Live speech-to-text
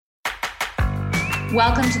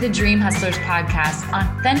Welcome to the Dream Hustlers podcast,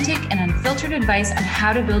 authentic and unfiltered advice on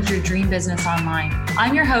how to build your dream business online.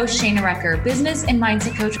 I'm your host, Shayna Recker, business and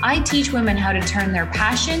mindset coach. I teach women how to turn their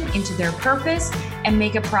passion into their purpose and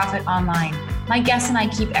make a profit online. My guests and I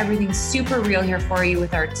keep everything super real here for you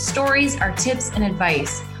with our stories, our tips, and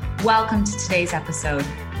advice. Welcome to today's episode.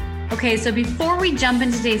 Okay, so before we jump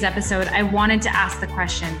into today's episode, I wanted to ask the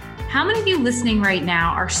question, how many of you listening right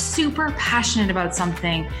now are super passionate about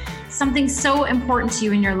something so important to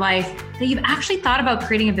you in your life that you've actually thought about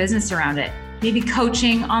creating a business around it? Maybe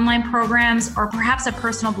coaching, online programs, or perhaps a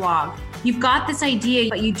personal blog. You've got this idea,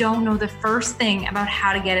 but you don't know the first thing about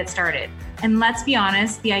how to get it started. And let's be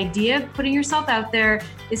honest, the idea of putting yourself out there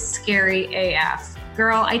is scary AF.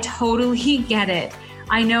 Girl, I totally get it.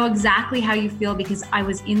 I know exactly how you feel because I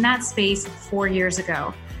was in that space 4 years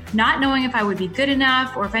ago. Not knowing if I would be good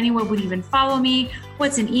enough or if anyone would even follow me,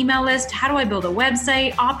 what's an email list, how do I build a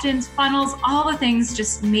website, opt-ins, funnels, all the things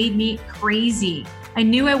just made me crazy. I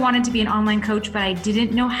knew I wanted to be an online coach, but I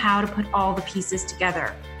didn't know how to put all the pieces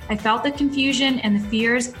together. I felt the confusion and the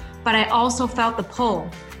fears, but I also felt the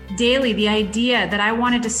pull. Daily, the idea that I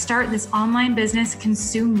wanted to start this online business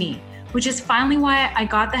consumed me, which is finally why I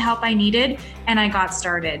got the help I needed and I got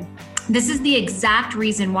started. This is the exact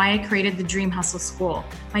reason why I created the Dream Hustle School,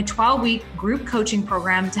 my 12-week group coaching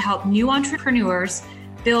program to help new entrepreneurs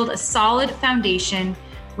build a solid foundation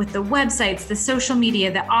with the websites, the social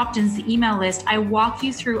media, the opt-ins, the email list. I walk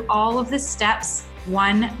you through all of the steps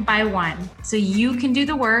one by one so you can do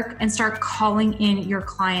the work and start calling in your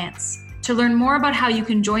clients. To learn more about how you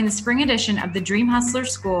can join the spring edition of the Dream Hustler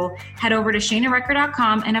School, head over to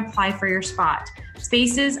shaynarecker.com and apply for your spot.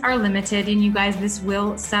 Spaces are limited, and you guys, this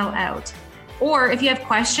will sell out. Or if you have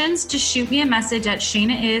questions, just shoot me a message at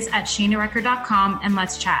shaynarecker.com and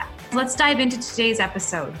let's chat. Let's dive into today's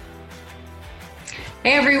episode.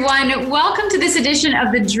 Hey everyone, welcome to this edition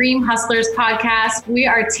of the Dream Hustlers podcast. We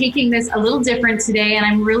are taking this a little different today, and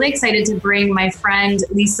I'm really excited to bring my friend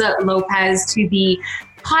Lisa Lopes to the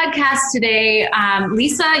podcast today.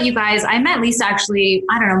 Lisa, you guys, I met Lisa actually,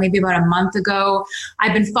 I don't know, maybe about a month ago.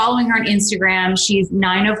 I've been following her on Instagram. She's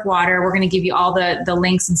 9 of Water. We're going to give you all the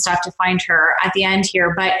links and stuff to find her at the end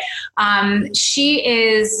here. But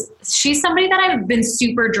she's somebody that I've been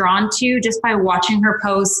super drawn to just by watching her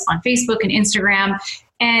posts on Facebook and Instagram.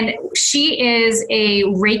 And she is a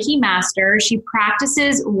Reiki master. She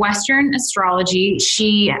practices Western astrology.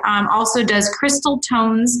 She also does crystal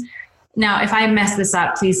tones. Now, if I mess this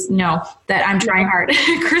up, please know that I'm trying hard.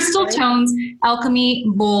 Crystal Tones Alchemy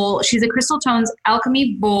Bowl. She's a Crystal Tones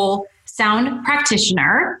Alchemy Bowl sound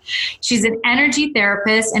practitioner. She's an energy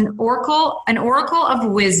therapist, an oracle of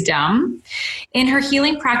wisdom. In her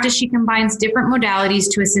healing practice, she combines different modalities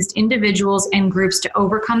to assist individuals and groups to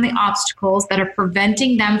overcome the obstacles that are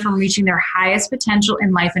preventing them from reaching their highest potential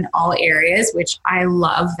in life in all areas, which I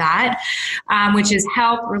love that, which is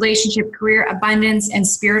health, relationship, career, abundance, and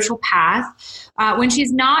spiritual path. When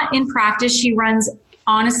she's not in practice, she runs,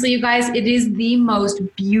 honestly, you guys, it is the most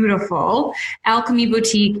beautiful alchemy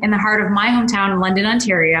boutique in the heart of my hometown, London,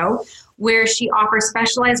 Ontario, where she offers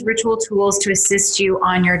specialized ritual tools to assist you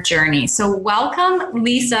on your journey. So welcome,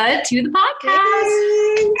 Lisa, to the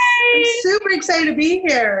podcast. Hey. I'm super excited to be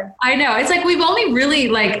here. I know. It's like we've only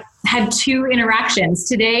really had 2 interactions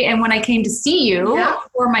today and when I came to see you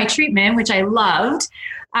for my treatment, which I loved.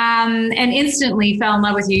 And instantly fell in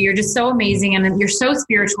love with you. You're just so amazing and you're so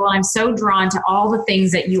spiritual. And I'm so drawn to all the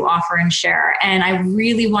things that you offer and share. And I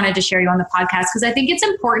really wanted to share you on the podcast because I think it's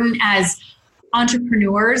important as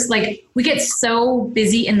entrepreneurs. Like, we get so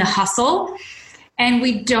busy in the hustle and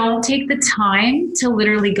we don't take the time to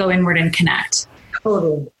literally go inward and connect.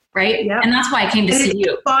 Totally. Right? Yep. And that's why I came to see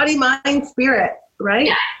you. Body, mind, spirit, right?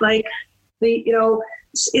 Yeah. Like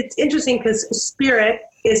it's interesting because spirit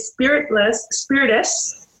is spiritus.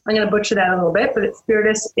 I'm going to butcher that a little bit, but it's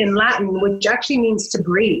spiritus in Latin, which actually means to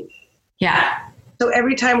breathe. Yeah. So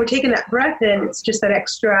every time we're taking that breath in, it's just that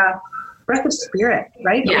extra breath of spirit,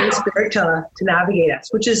 right? Yeah. The spirit to navigate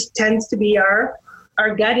us, which tends to be our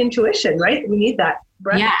gut intuition, right? We need that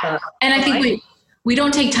breath. Yeah. And I think we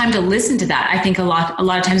don't take time to listen to that. I think a lot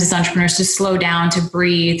of times as entrepreneurs to slow down, to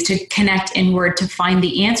breathe, to connect inward, to find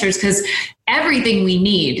the answers, because everything we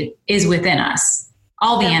need is within us.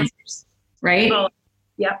 All the answers, right? Well,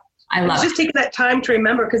 yeah. I love it. Just taking that time to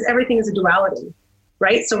remember, because everything is a duality,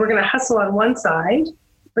 right? So we're going to hustle on one side,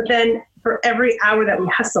 but then for every hour that we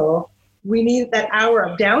hustle, we need that hour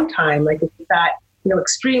of downtime, like that,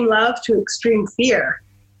 extreme love to extreme fear,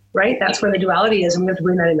 right? That's where the duality is, and we have to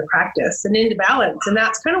bring that into practice and into balance. And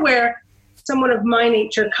that's kind of where someone of my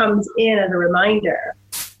nature comes in as a reminder.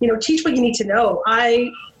 Teach what you need to know.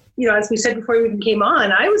 I as we said before we even came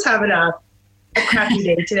on, I was having a crappy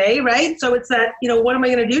day today, right? So it's that, what am I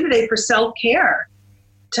going to do today for self-care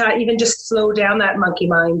to even just slow down that monkey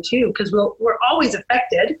mind too? Because we're always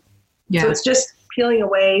affected. Yeah. So it's just peeling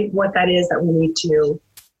away what that is that we need to.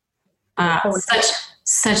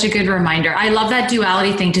 Such a good reminder. I love that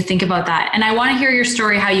duality thing, to think about that. And I want to hear your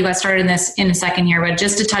story, how you got started in this in a second here, but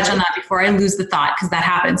just to touch on that before I lose the thought, because that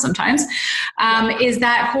happens sometimes, is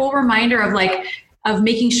that whole reminder of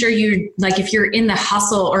making sure you, like, if you're in the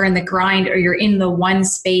hustle or in the grind or you're in the one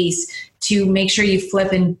space, to make sure you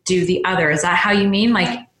flip and do the other. Is that how you mean?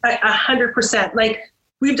 Like 100%. Like,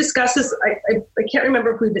 we've discussed this. I can't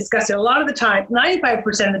remember if we've discussed it. A lot of the time, 95%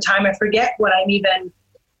 of the time, I forget what I'm even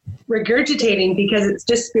regurgitating, because it's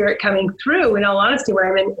just spirit coming through, in all honesty, when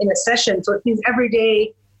I'm in a session. So it's these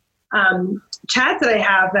everyday chats that I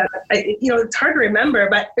have that, it's hard to remember,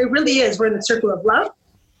 but it really is. We're in the circle of love,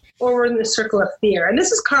 or we're in the circle of fear. And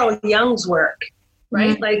this is Carl Jung's work,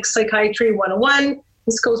 right? Mm-hmm. Like Psychiatry 101.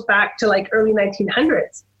 This goes back to like early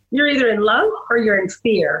 1900s. You're either in love or you're in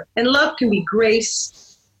fear. And love can be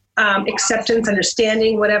grace, acceptance,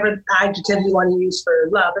 understanding, whatever adjective you want to use for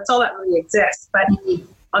love. That's all that really exists. But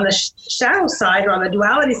on the shadow side, or on the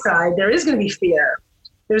duality side, there is going to be fear.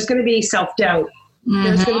 There's going to be self-doubt. Mm-hmm.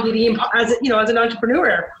 There's going to be as an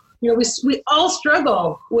entrepreneur, we all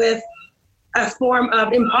struggle with a form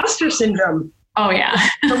of imposter syndrome. Oh yeah.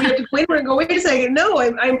 So we have to wait and go, wait a second. No,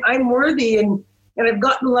 I'm worthy, and I've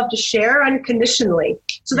gotten love to share unconditionally.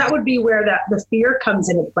 So that would be where the fear comes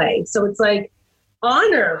into play. So it's like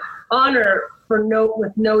honor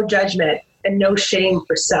with no judgment and no shame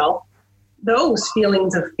for self, those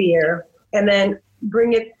feelings of fear, and then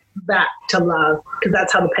bring it back to love, because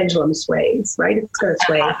that's how the pendulum sways, right? It's going to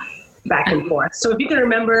sway back and forth. So if you can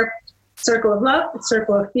remember, circle of love,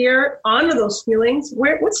 circle of fear, honor those feelings.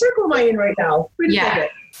 What circle am I in right now? Where did I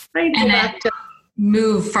need to go back to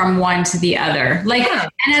move from one to the other.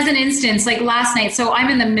 And as an instance, like last night, so I'm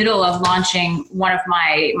in the middle of launching one of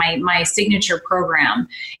my signature program.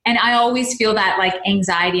 And I always feel that like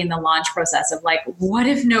anxiety in the launch process of like, what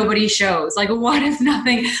if nobody shows? Like, what if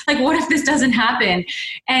nothing, like, what if this doesn't happen?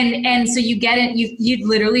 And so you get it, you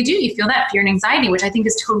literally do, you feel that fear and anxiety, which I think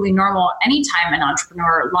is totally normal. Anytime an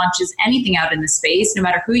entrepreneur launches anything out in the space, no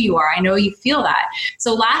matter who you are, I know you feel that.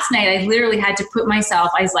 So last night I literally had to put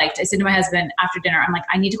myself, I said to my husband after dinner, I'm like,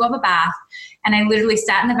 I need to go have a bath. And I literally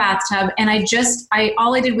sat in the bathtub, and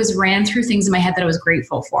all I did was ran through things in my head that I was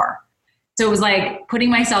grateful for. So it was like putting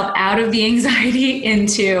myself out of the anxiety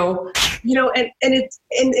into, and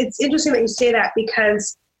it's interesting that you say that,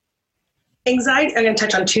 because anxiety, I'm going to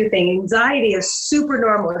touch on two things. Anxiety is super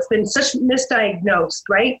normal. It's been such misdiagnosed,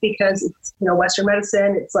 right? Because it's, Western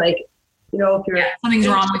medicine, it's like, if you're something's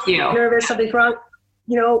wrong with you, nervous, something's wrong,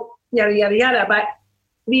 yada, yada, yada. But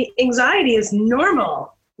the anxiety is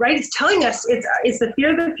normal, right? It's telling us it's the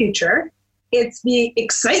fear of the future. It's the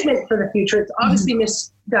excitement for the future. It's obviously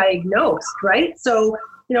misdiagnosed, right? So,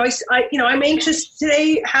 I'm anxious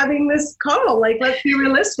today having this call. Like, let's be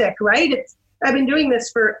realistic, right? I've been doing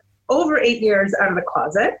this for over 8 years out of the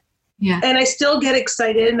closet. Yeah. And I still get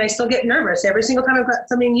excited, and I still get nervous. Every single time I've got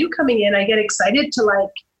something new coming in, I get excited to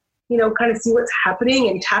kind of see what's happening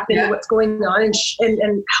and tap into what's going on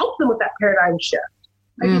and help them with that paradigm shift.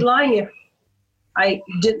 I'd be lying if I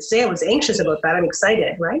didn't say I was anxious about that. I'm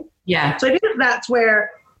excited, right? Yeah. So I think that's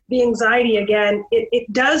where the anxiety, again,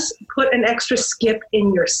 it does put an extra skip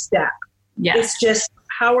in your step. Yes. It's just,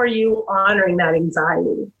 how are you honoring that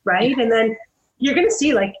anxiety, right? And then you're going to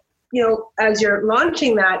see, as you're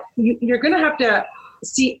launching that, you're going to have to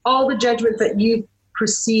see all the judgments that you've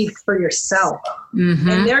perceived for yourself. Mm-hmm.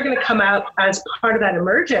 And they're going to come out as part of that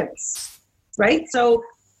emergence, right? So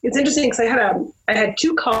it's interesting, because I had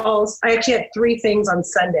 2 calls. I actually had 3 things on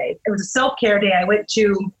Sunday. It was a self-care day. I went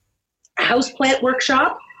to a houseplant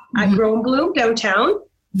workshop at Grow and Bloom downtown.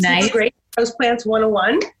 Nice. It's great. Houseplants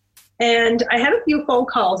 101. And I had a few phone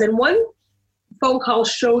calls, and one phone call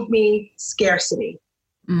showed me scarcity.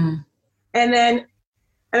 Mm. And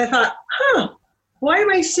I thought, why am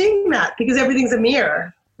I seeing that? Because everything's a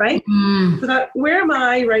mirror, right? Mm. So I thought, where am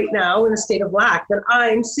I right now in a state of lack that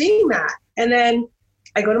I'm seeing that? And then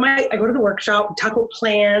I go to the workshop, we talk about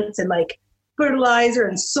plants and like fertilizer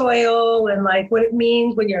and soil and like what it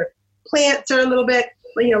means when your plants are a little bit,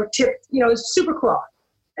 tipped, it's super cool.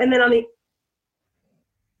 And then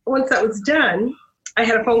once that was done, I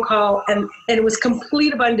had a phone call, and it was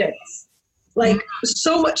complete abundance. Like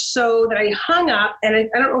so much so that I hung up, and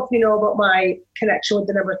I don't know if you know about my connection with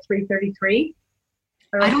the number 333.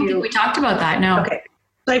 I don't think we talked about that. No. Okay.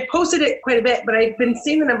 I posted it quite a bit, but I've been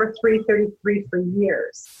seeing the number 333 for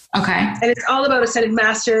years. Okay. And it's all about ascended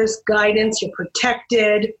masters, guidance, you're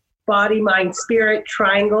protected, body, mind, spirit,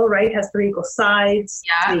 triangle, right? Has 3 equal sides,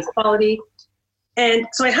 equality. And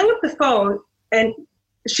so I hung up the phone, and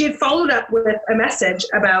she had followed up with a message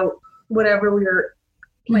about whatever we were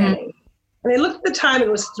planning. And I looked at the time,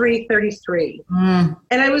 it was 3:33.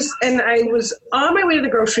 And I was on my way to the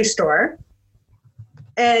grocery store,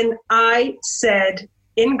 and I said,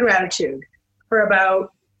 in gratitude, for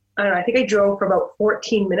about, I don't know, I think I drove for about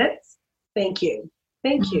 14 minutes. Thank you.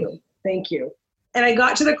 Thank you. Thank you. And I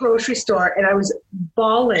got to the grocery store and I was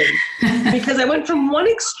bawling because I went from one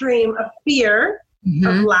extreme of fear,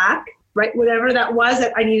 of lack, right? Whatever that was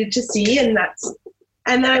that I needed to see. And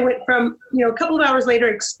then I went from, a couple of hours later,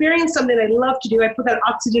 experienced something I love to do. I put that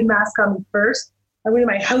oxygen mask on me first. I went to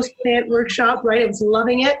my houseplant workshop, right? I was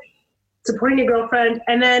loving it, supporting a girlfriend.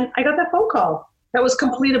 And then I got that phone call. That was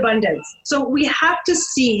complete abundance. So we have to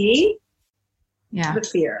see the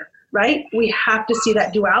fear, right? We have to see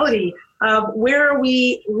that duality of where are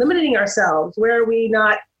we limiting ourselves? Where are we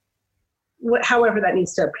not, however that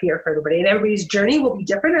needs to appear for everybody. And everybody's journey will be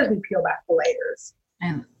different as we peel back the layers.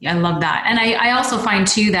 I love that. And I also find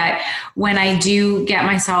too that when I do get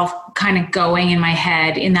myself kind of going in my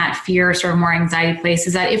head in that fear, sort of more anxiety place,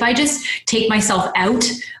 is that if I just take myself out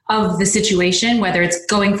of the situation, whether it's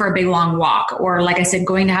going for a big long walk or, like I said,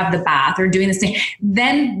 going to have the bath or doing this thing,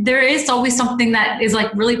 then there is always something that is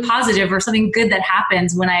like really positive or something good that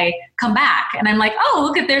happens when I come back. And I'm like, oh,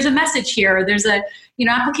 look, there's a message here. Or there's a,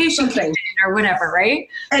 application or whatever, right?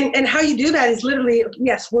 And how you do that is literally,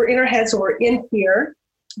 yes, we're in our heads, so we're in fear.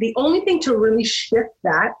 The only thing to really shift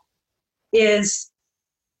that is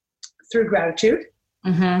through gratitude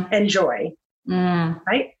and joy,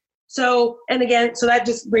 right? So, and again, so that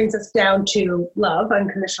just brings us down to love,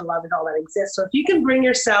 unconditional love and all that exists. So if you can bring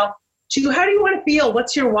yourself to how do you want to feel?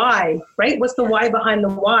 What's your why, right? What's the why behind the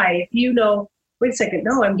why? If you know, wait a second,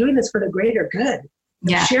 no, I'm doing this for the greater good.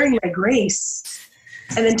 I'm sharing my grace.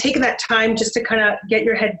 And then taking that time just to kind of get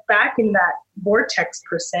your head back in that vortex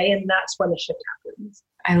per se. And that's when the shift happens.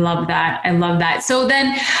 I love that. I love that. So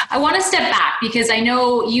then I want to step back because I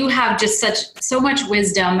know you have just so much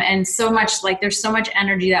wisdom and so much, there's so much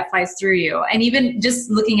energy that flies through you. And even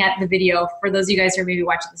just looking at the video, for those of you guys who are maybe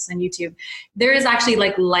watching this on YouTube, there is actually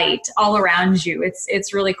light all around you.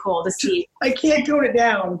 It's really cool to see. I can't tone it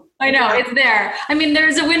down. I know it's there. I mean,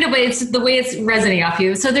 there's a window, but it's the way it's resonating off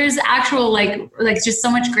you. So there's actual, just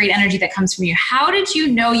so much great energy that comes from you. How did you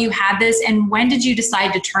know you had this? And when did you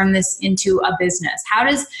decide to turn this into a business? How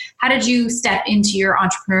did you step into your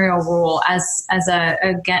entrepreneurial role as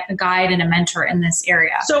a guide and a mentor in this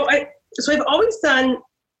area? So I've always done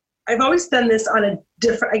this on a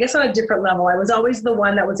different level. I was always the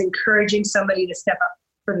one that was encouraging somebody to step up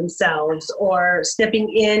for themselves, or stepping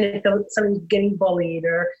in if somebody's getting bullied,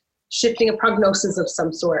 or shifting a prognosis of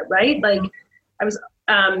some sort, right? I was,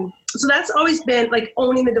 so that's always been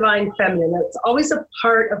owning the divine feminine. That's always a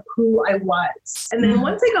part of who I was. And then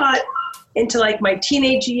once I got into my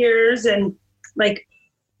teenage years and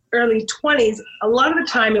early 20s, a lot of the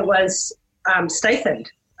time it was stifled,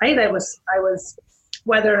 right? I was,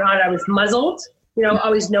 whether or not I was muzzled,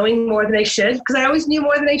 always knowing more than I should, because I always knew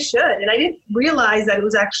more than I should. And I didn't realize that it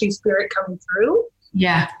was actually spirit coming through.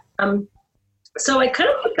 Yeah. So I kind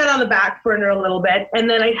of put that on the back burner a little bit. And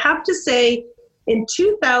then I have to say in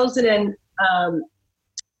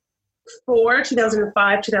 2004,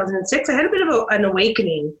 2005, 2006, I had a bit of an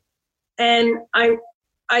awakening. And I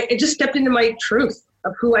just stepped into my truth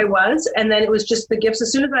of who I was. And then it was just the gifts.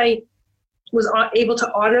 As soon as I was able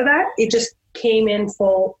to honor that, it just came in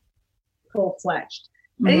full-fledged.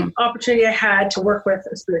 Any opportunity I had to work with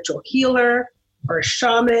a spiritual healer or a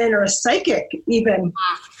shaman or a psychic even,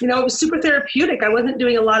 it was super therapeutic. I wasn't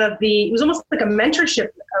doing a lot of it was almost like a mentorship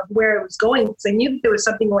of where it was going, because I knew that there was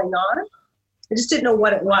something going on. I just didn't know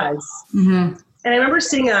what it was. And I remember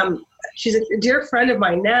seeing, she's a dear friend of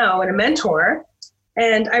mine now and a mentor.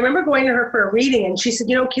 And I remember going to her for a reading, and she said,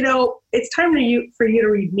 kiddo, it's time for you to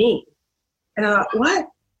read me. And I thought, what?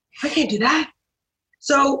 I can't do that.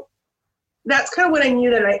 So that's kind of when I knew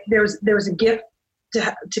that there was a gift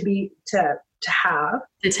to have.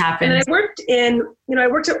 It's happened. And I worked in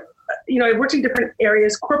different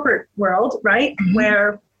areas, corporate world, right?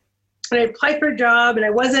 Where I applied for a job and I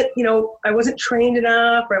wasn't trained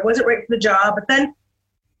enough, or I wasn't right for the job. But then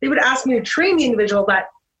they would ask me to train the individual that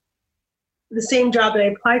the same job that I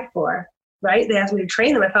applied for, right? They asked me to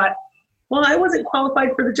train them. I thought, well, I wasn't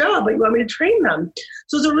qualified for the job, but you want me to train them.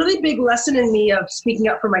 So it's a really big lesson in me of speaking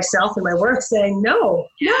up for myself and my worth, saying no,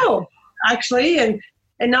 actually, and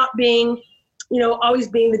not being always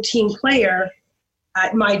being the team player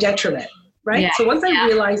at my detriment, right? So once I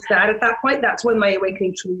realized that, at that point, that's when my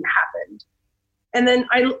awakening truly happened. And then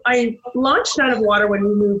I launched Nine of Water when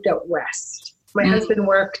we moved out west. My husband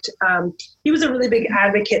worked, he was a really big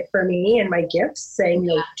advocate for me and my gifts, saying,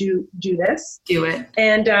 do this. Do it.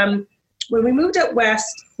 And when we moved out west,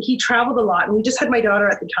 he traveled a lot, and we just had my daughter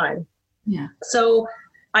at the time. Yeah. So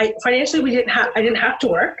financially, I didn't have to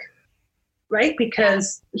work, right?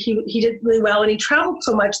 Because he did really well, and he traveled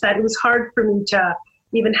so much that it was hard for me to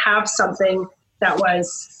even have something that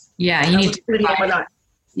was you need to whatnot.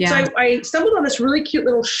 Yeah. So I stumbled on this really cute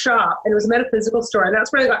little shop, and it was a metaphysical store, and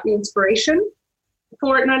that's where I got the inspiration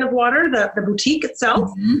for Nine of Water. The boutique itself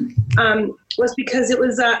was because it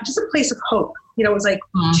was just a place of hope. It was like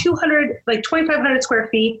 2,500 square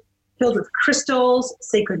feet, filled with crystals,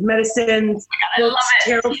 sacred medicines, books,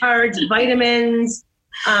 tarot cards, vitamins,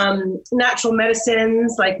 natural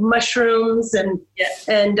medicines like mushrooms and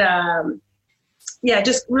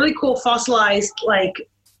just really cool fossilized like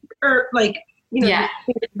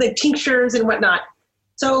tinctures and whatnot.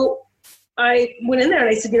 So I went in there and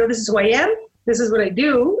I said, this is who I am. This is what I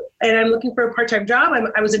do. And I'm looking for a part-time job.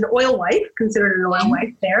 I was an oil wife, considered an oil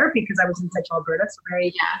wife there because I was in Central Alberta. So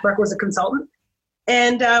work was a consultant.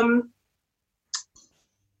 And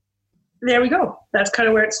there we go. That's kind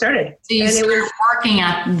of where it started. So you started working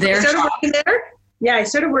at their shop. I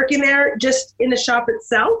started working there just in the shop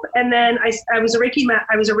itself. And then I was a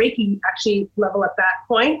Reiki actually level at that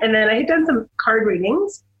point. And then I had done some card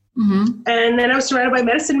readings. Mm-hmm. And then I was surrounded by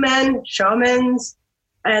medicine men, shamans.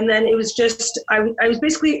 And then it was just, I was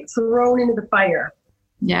basically thrown into the fire.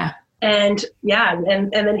 Yeah. And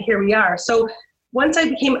then here we are. So once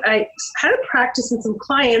I had a practice and some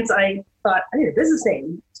clients, I thought I need a business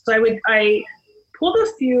name. So I pulled a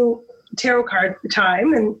few tarot cards at the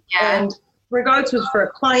time, and regardless was for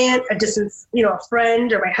a client, a distance, a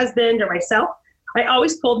friend or my husband or myself, I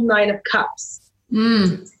always pulled Nine of Cups.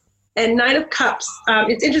 And Nine of Cups,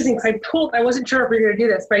 it's interesting because I wasn't sure if we were going to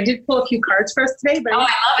do this, but I did pull a few cards for us today. But I love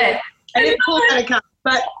it. I didn't pull Nine of Cups,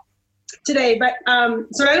 today.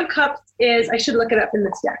 So Nine of Cups is, I should look it up in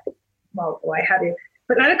this deck. Well, I have you.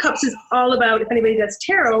 But Nine of Cups is all about, if anybody does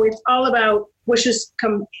tarot, it's all about wishes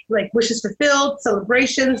fulfilled,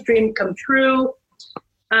 celebrations, dreams come true.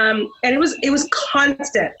 And it was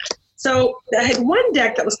constant. So I had one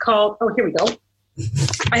deck that was called, here we go.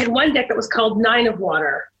 I had one deck that was called Nine of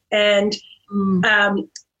Water. And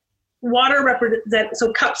water represents,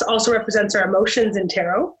 so cups also represents our emotions in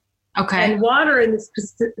tarot. Okay. And water in this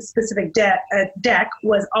specific deck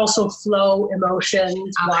was also flow,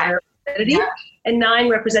 emotions, water, identity, and 9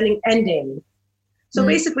 representing ending. So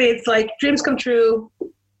basically it's like dreams come true,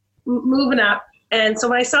 moving up. And so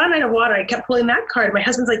when I saw Nine of Water, I kept pulling that card. My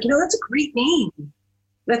husband's like, that's a great name.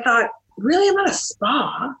 And I thought, really? I'm not a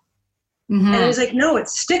spa. Mm-hmm. And he's like, no,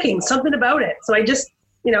 it's sticking, something about it. So I just,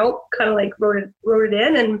 kind of like wrote it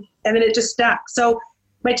in and then it just stuck. So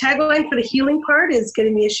my tagline for the healing part is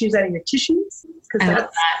getting the issues out of your tissues. Because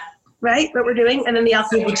that's right, what we're doing. And then the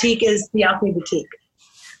Alchemy Boutique is the Alchemy Boutique.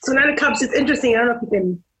 So Nine of Cups is interesting. I don't know if you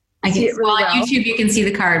can see it really well. On YouTube you can see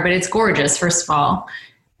the card, but it's gorgeous, first of all.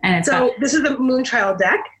 And it's this is the Moon Child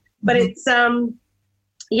deck, but it's,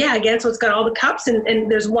 again, so it's got all the cups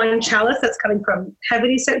and there's one chalice that's coming from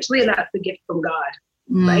heaven essentially, and that's the gift from God,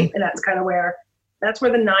 right? And that's kind of where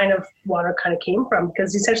the Nine of Water kind of came from,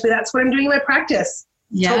 because essentially that's what I'm doing in my practice.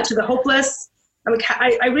 Yeah. Hope to the hopeless.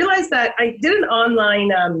 I realized that I did an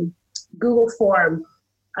online Google form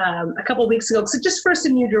a couple of weeks ago, so just first a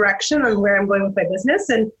new direction on where I'm going with my business,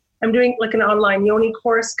 and I'm doing like an online yoni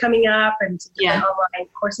course coming up and some different online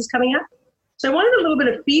courses coming up. So I wanted a little bit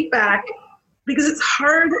of feedback because it's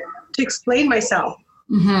hard to explain myself,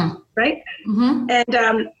 right? Mm-hmm.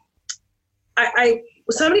 And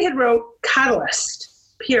somebody had wrote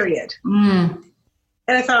catalyst, period. And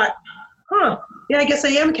I thought, I guess I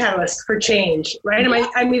am a catalyst for change, right?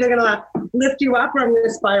 I'm either going to lift you up or I'm going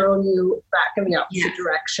to spiral you back in the opposite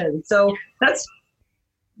direction. So that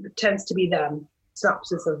tends to be the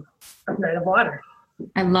synopsis of Nine of Water.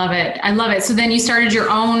 I love it. So then you started your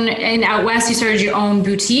own, and out west you started your own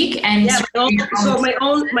boutique and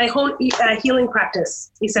my whole healing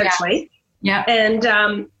practice essentially. Yeah. And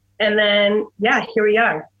then here we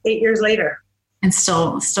are 8 years later. And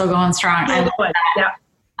still going strong.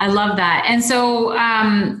 I love that. And so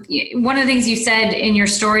one of the things you said in your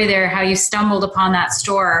story there, how you stumbled upon that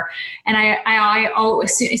store. And I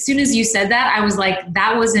as soon as you said that, I was like,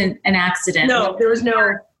 that wasn't an accident. No, there was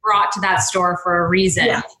no brought to that store for a reason.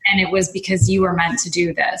 Yeah. And it was because you were meant to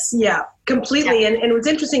do this. Yeah, completely. Yeah. And it was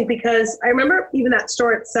interesting because I remember even that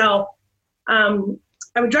store itself,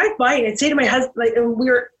 I would drive by and I'd say to my husband, like, and we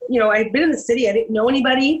were, I'd been in the city. I didn't know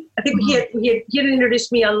anybody. I think he had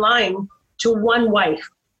introduced me online to one wife.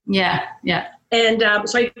 Yeah. Yeah. And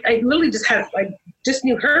so I literally I just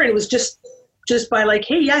knew her, and it was just by like,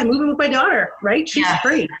 hey, yeah, I'm moving with my daughter, right? She's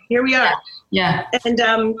free. Here we are. Yeah. And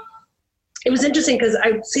it was interesting because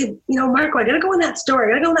I would say, Marco, I got to go in that store.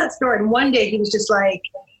 And one day he was just like,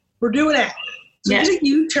 we're doing it. So we did a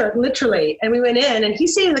U-turn, literally. And we went in, and he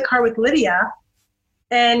stayed in the car with Lydia.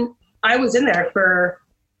 And I was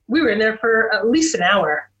we were in there for at least an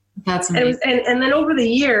hour. That's amazing. And then over the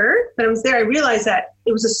year that I was there, I realized that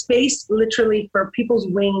it was a space literally for people's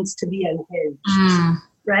wings to be unhinged.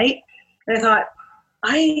 Right? And I thought,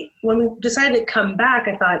 when we decided to come back,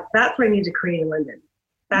 I thought that's what I need to create in London.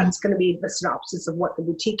 That's going to be the synopsis of what the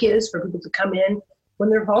boutique is, for people to come in when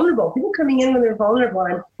they're vulnerable. People coming in when they're vulnerable.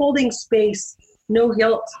 I'm holding space, no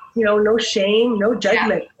guilt, no shame, no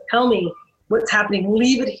judgment. Tell me what's happening.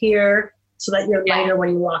 Leave it here so that you're lighter when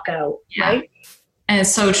you walk out, right? And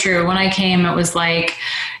it's so true. When I came, it was like,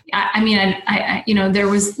 there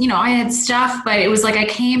was, I had stuff, but it was like I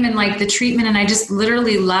came and like the treatment, and I just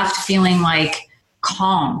literally left feeling like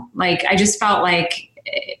calm. Like I just felt like,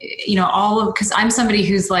 because I'm somebody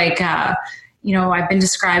who's like, I've been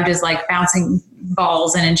described as like bouncing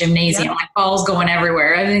balls in a gymnasium, like balls going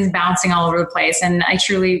everywhere. Everything's bouncing all over the place. And I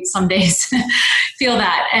truly some days feel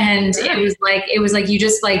that. And it was like you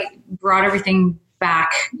just like brought everything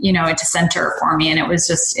back, into center for me. And it was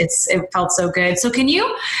just, it felt so good. So can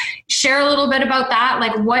you share a little bit about that?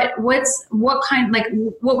 Like what was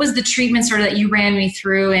the treatment sort of that you ran me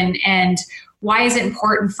through, and why is it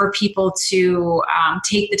important for people to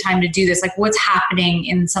take the time to do this? Like what's happening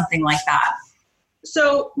in something like that?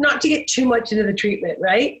 So not to get too much into the treatment,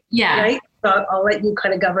 right? Yeah. Right. So I'll let you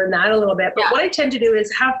kind of govern that a little bit. But what I tend to do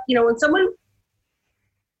is have, when someone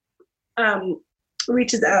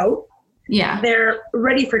reaches out, they're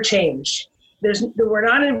ready for change. We're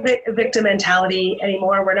not in a victim mentality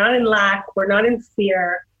anymore. We're not in lack. We're not in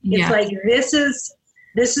fear. It's like, this is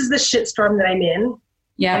the shitstorm that I'm in.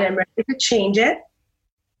 Yeah. And I'm ready to change it.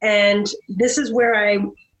 And this is what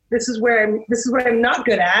I'm not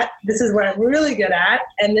good at. This is what I'm really good at.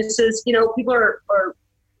 And this is, people are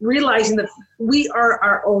realizing that we are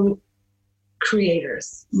our own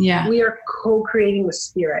creators. Yeah. We are co-creating with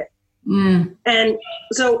spirit. And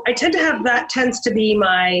so I tend to have, that tends to be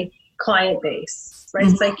my client base, right?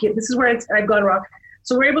 It's like, this is where I've gone wrong.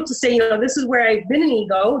 So we're able to say, this is where I've been in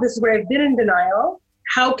ego. This is where I've been in denial.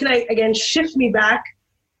 How can I, again, shift me back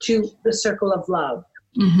to the circle of love?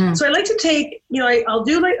 So I like to take, I'll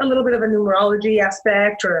do like a little bit of a numerology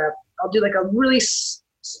aspect, or I'll do like a really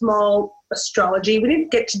small astrology. We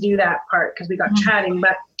didn't get to do that part because we got chatting,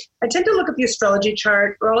 but I tend to look at the astrology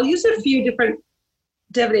chart, or I'll use a few different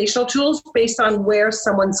divinational tools based on where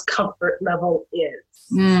someone's comfort level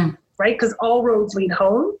is, right? Because all roads lead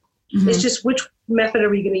home. It's just, which method are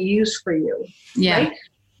we going to use for you? Yeah. Right?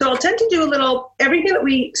 So I'll tend to do everything that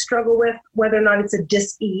we struggle with, whether or not it's a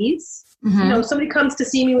dis-ease. Somebody comes to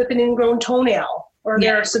see me with an ingrown toenail, or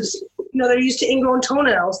they're used to ingrown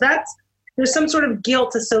toenails. There's some sort of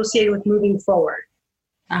guilt associated with moving forward.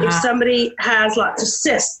 If somebody has lots of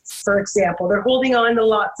cysts, for example, they're holding on to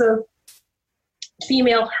lots of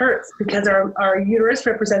female hurts, because our uterus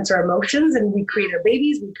represents our emotions, and we create our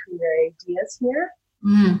babies, we create our ideas here.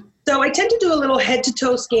 So I tend to do a little head to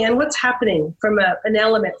toe scan. What's happening from an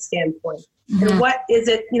element standpoint? And what is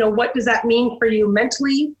it, what does that mean for you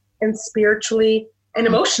mentally and spiritually and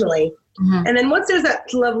emotionally? And then once there's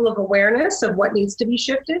that level of awareness of what needs to be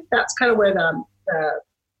shifted, that's kind of where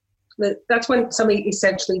that's when somebody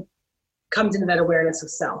essentially comes into that awareness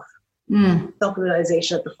of self,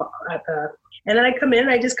 self-realization and then I come in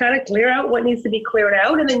and I just kind of clear out what needs to be cleared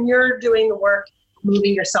out. And then you're doing the work,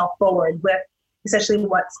 moving yourself forward with essentially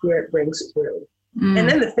what spirit brings through. And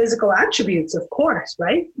then the physical attributes, of course,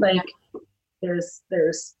 right? Like there's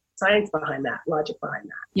science behind that, logic behind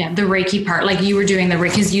that. Yeah, the Reiki part, like you were doing the Reiki,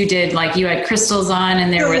 because you did, like you had crystals on,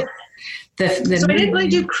 and there were the So I didn't really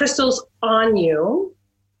do crystals on you.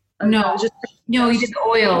 No, you did the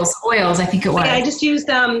oils, I think it was. Yeah, I just used,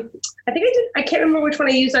 I can't remember which one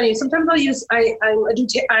I used on you. Sometimes I'll use, I'm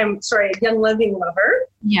a Young Living lover.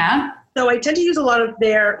 Yeah. So I tend to use a lot of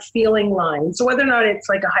their feeling lines. So whether or not it's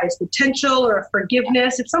like a highest potential or a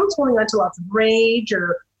forgiveness, if someone's holding on to lots of rage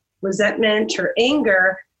or resentment or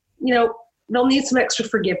anger, they'll need some extra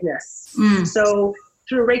forgiveness. So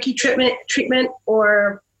through Reiki treatment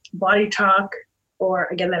or body talk, or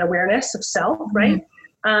again, that awareness of self, right?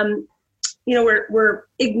 We're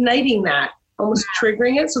igniting that, almost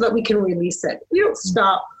triggering it so that we can release it. We don't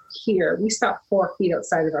stop here. We stop 4 feet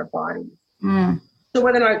outside of our body. So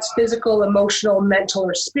whether or not it's physical, emotional, mental,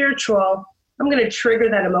 or spiritual, I'm going to trigger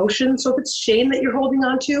that emotion. So if it's shame that you're holding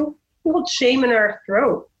on to, we hold shame in our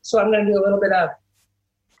throat. So I'm going to do a little bit of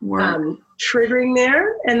triggering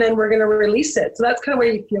there, and then we're going to release it. So that's kind of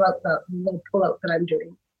where you feel out the little pull out that I'm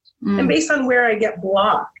doing. And based on where I get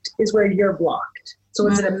blocked is where you're blocked. So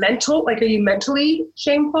is it a mental, like, are you mentally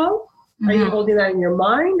shameful? Are you holding that in your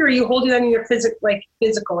mind, or are you holding that in your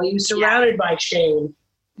physical? Are you surrounded by shame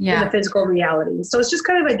in the physical reality? So it's just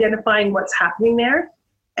kind of identifying what's happening there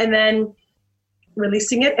and then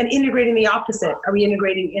releasing it and integrating the opposite. Are we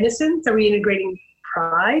integrating innocence? Are we integrating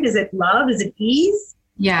pride? Is it love? Is it ease?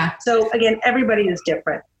 Yeah. So again, everybody is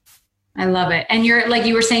different. I love it. And you're like,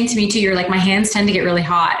 you were saying to me too, you're like, my hands tend to get really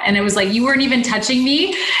hot. And it was like, you weren't even touching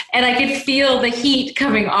me. And I could feel the heat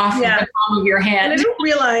coming off of the palm of your hand. And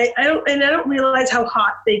I don't realize how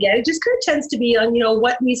hot they get. It just kind of tends to be on,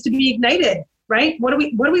 what needs to be ignited, right? What are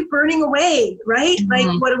we burning away, right?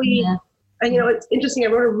 Like, what are we, and it's interesting. I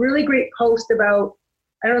wrote a really great post about,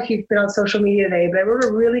 I don't know if you've been on social media today, but I wrote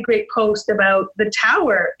a really great post about the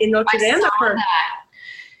tower in Notre Dame.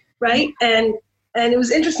 Right. And it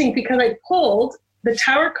was interesting because I pulled the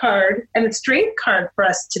tower card and the strength card for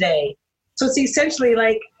us today. So it's essentially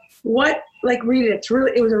read it.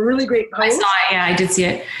 It was a really great post. I saw it. Yeah, I did see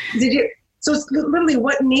it. Did you? So it's literally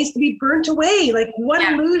what needs to be burnt away. Like, what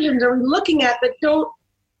illusions are we looking at that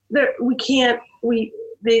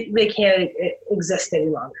they can't exist any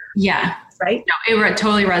longer. Yeah. Right. No, it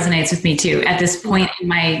totally resonates with me too at this point in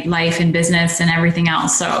my life and business and everything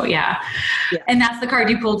else. So yeah. And that's the card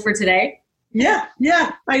you pulled for today. Yeah,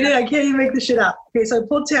 I did. I can't even make this shit up. Okay, so I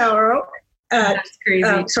pulled Tower. That's crazy.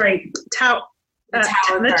 The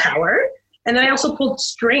Tower. And then I also pulled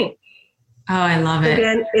Strength. Oh, I love it.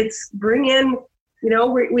 Again, it's bring in,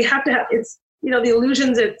 we have to have, it's, the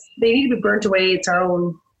illusions, they need to be burnt away. It's our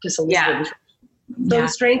own disillusion. So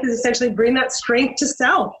Strength is essentially bring that strength to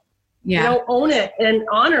self. Own it and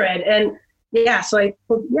honor it. And so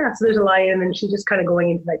there's a lion, and she's just kind of going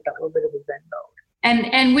into like that little bit of a Zen mode.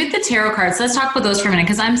 And with the tarot cards, let's talk about those for a minute,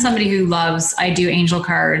 because I'm somebody who I do angel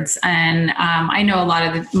cards, and I know a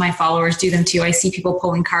lot of my followers do them too. I see people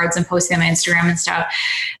pulling cards and posting them on Instagram and stuff.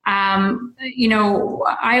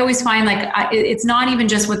 I always find it's not even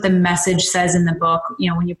just what the message says in the book.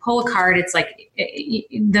 When you pull a card, it's like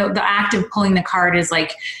the act of pulling the card is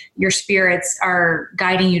like your spirits are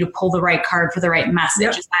guiding you to pull the right card for the right message.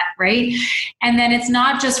 Yep. Is that right? And then it's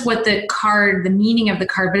not just what the meaning of the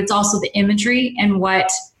card, but it's also the imagery and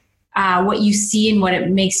what you see and what it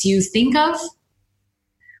makes you think of.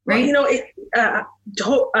 Right? Well, 100%.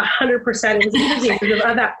 It was interesting because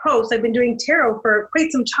of that post. I've been doing tarot for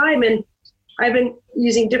quite some time, and I've been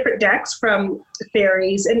using different decks from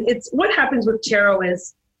fairies. And it's what happens with tarot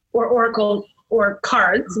is, or oracle or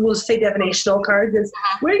cards, we'll say divinational cards, is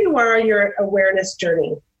where you are on your awareness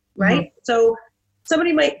journey, right? Mm-hmm. So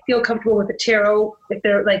somebody might feel comfortable with the tarot if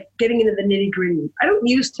they're like getting into the nitty gritty. I don't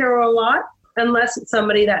use tarot a lot unless it's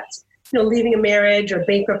somebody that's, leaving a marriage or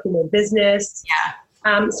bankrupting their business. Yeah.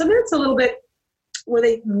 Sometimes it's a little bit where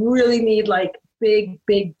they really need like big,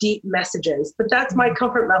 deep messages, but that's my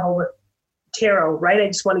comfort level with tarot, right? I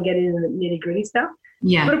just want to get into the nitty gritty stuff.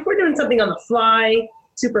 Yeah. But if we're doing something on the fly,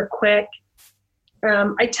 super quick,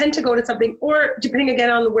 I tend to go to something, or depending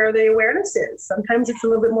again on where the awareness is. Sometimes it's a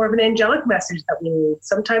little bit more of an angelic message that we need.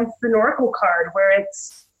 Sometimes it's an oracle card where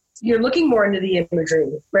you're looking more into the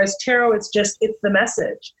imagery, whereas tarot, it's the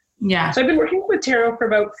message. Yeah. So I've been working with tarot for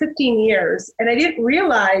about 15 years, and I didn't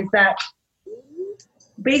realize that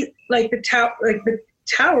the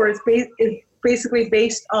tower is basically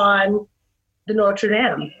based on the Notre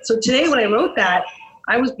Dame. So today when I wrote that,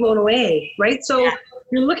 I was blown away, right? So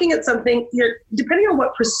you're looking at something, depending on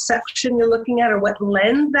what perception you're looking at or what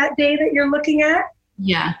lens that day that you're looking at,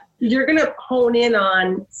 you're going to hone in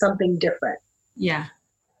on something different. Yeah.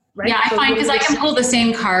 Right? Yeah, I find because I can pull the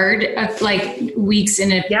same card like weeks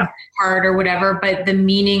in a card or whatever, but the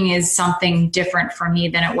meaning is something different for me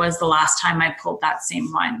than it was the last time I pulled that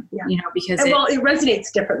same one, because it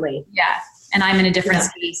resonates differently. Yeah. And I'm in a different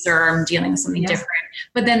space, or I'm dealing with something different.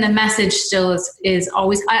 But then the message still is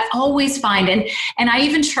always, I always find, and I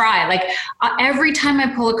even try, like every time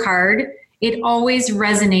I pull a card, it always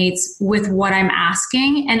resonates with what I'm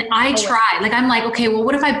asking. And I try, I'm like, okay, well,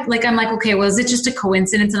 what if is it just a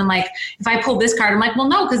coincidence? And I'm like, if I pull this card, I'm like, well,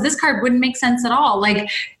 no, because this card wouldn't make sense at all. Like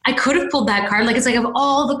I could have pulled that card. Like, it's like of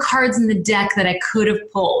all the cards in the deck that I could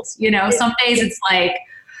have pulled, some days it's like,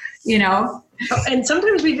 and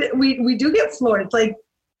sometimes we do get floored. It's like,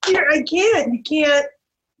 you can't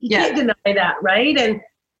deny that, right? And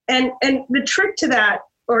the trick to that,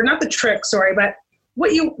 or not the trick, sorry, but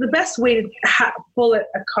the best way to pull a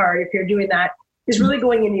card, if you're doing that, is really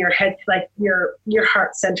going into your head, like your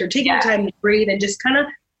heart center, taking the time to breathe and just kind of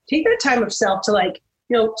take that time of self to like,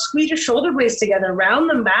 squeeze your shoulder blades together, round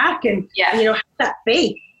them back, and have that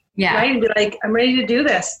faith. Yeah. Right. And be like, I'm ready to do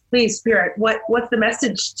this. Please, Spirit, what's the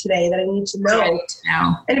message today that I need to know?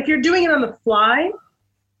 And if you're doing it on the fly,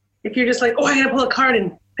 if you're just like, I gotta pull a card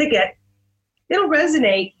and pick it, it'll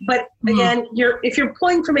resonate. But again, if you're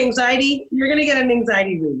pulling from anxiety, you're gonna get an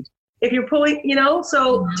anxiety read. If you're pulling,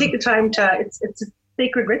 so take the time to. It's a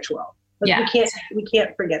sacred ritual. Like we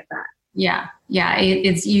can't forget that. Yeah. Yeah.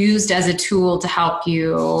 It's used as a tool to help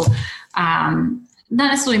you,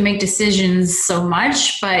 not necessarily make decisions so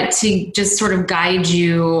much, but to just sort of guide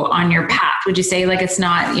you on your path. Would you say like, it's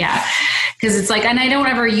not, because it's like, and I don't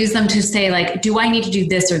ever use them to say like, do I need to do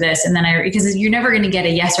this or this? And then because you're never going to get a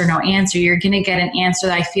yes or no answer. You're going to get an answer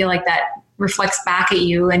that I feel like that reflects back at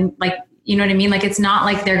you. And like, you know what I mean? Like, it's not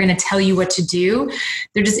like they're going to tell you what to do.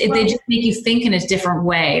 They just make you think in a different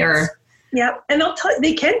way or. Yeah. And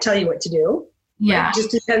they can tell you what to do. Yeah. It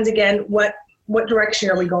just depends again, what direction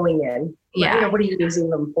are we going in? Yeah. What are you using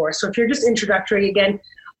them for? So if you're just introductory, again,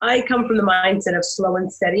 I come from the mindset of slow and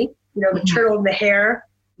steady, the turtle in the hare.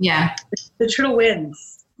 Yeah. The turtle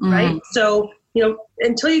wins, right? So,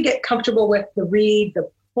 until you get comfortable with the read, the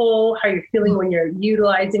pull, how you're feeling when you're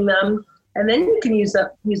utilizing them, and then you can use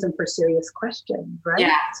them for serious questions, right?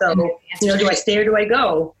 Yeah. So, do I stay or do I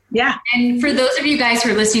go? Yeah. And for those of you guys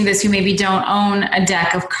who are listening to this who maybe don't own a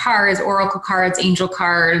deck of cards, oracle cards, angel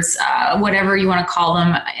cards, whatever you want to call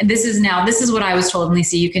them, this is what I was told. And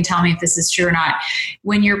Lisa, you can tell me if this is true or not.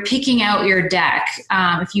 When you're picking out your deck,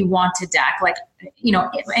 if you want a deck, like,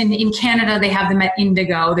 and in Canada, they have them at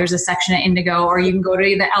Indigo. There's a section at Indigo, or you can go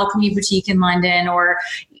to the Alchemy Boutique in London or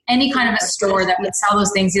any kind of a store that would sell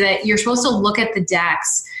those things. That you're supposed to look at the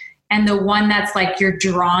decks, and the one that's like you're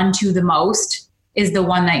drawn to the most is the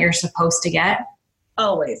one that you're supposed to get.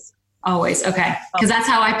 Always. Okay. Because that's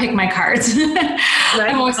how I pick my cards. Right?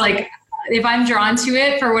 I'm always like, if I'm drawn to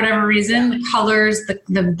it for whatever reason, the colors,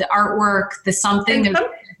 the artwork, the something.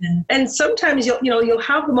 And sometimes you'll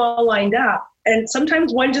have them all lined up, and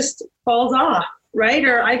sometimes one just falls off, right?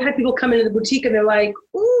 Or I've had people come into the boutique and they're like,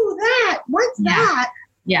 "Ooh, what's that?"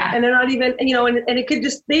 Yeah. And they're not even, and it could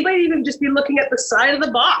just, they might even just be looking at the side of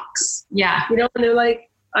the box. Yeah. And they're like,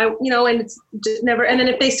 and it's just never, and then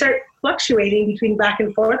if they start fluctuating between back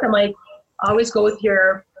and forth, I'm like, always go with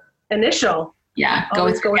your initial. Yeah.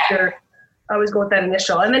 Always go with that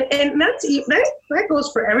initial. And then, and that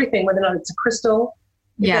goes for everything, whether or not it's a crystal,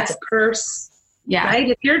 if it's a purse. Yeah. Right.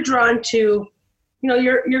 If you're drawn to,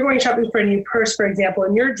 you're going shopping for a new purse, for example,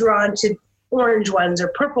 and you're drawn to orange ones or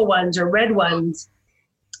purple ones or red ones,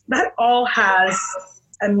 that all has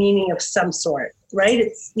a meaning of some sort, right?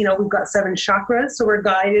 It's, we've got 7 chakras, so we're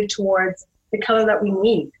guided towards the color that we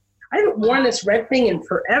need. I haven't worn this red thing in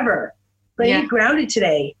forever, but I need grounded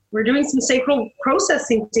today. We're doing some sacral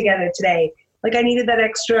processing together today. Like I needed that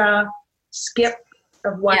extra skip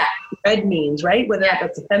of what red means, right? Whether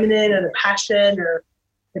that's the feminine or the passion or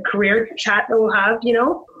the career chat that we'll have,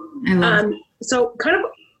 so kind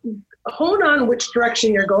of hone on which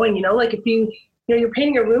direction you're going, like if you're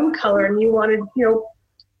painting a room color and you wanted,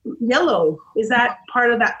 yellow, is that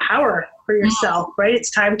part of that power for yourself, right? It's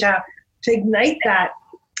time to ignite that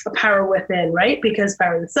power within, right? Because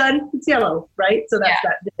power of the sun, it's yellow, right? So that's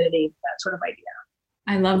that divinity, that sort of idea.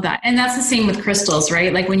 I love that. And that's the same with crystals,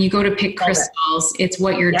 right? Like when you go to pick crystals, it's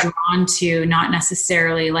what you're drawn to, not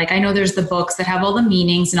necessarily like, I know there's the books that have all the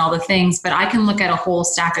meanings and all the things, but I can look at a whole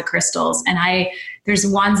stack of crystals and there's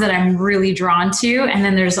ones that I'm really drawn to, and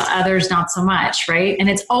then there's others not so much, right? And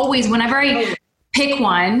it's always, whenever I pick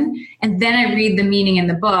one and then I read the meaning in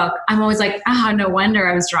the book, I'm always like, no wonder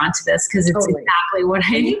I was drawn to this, because it's exactly what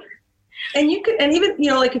I need. And you could, and even,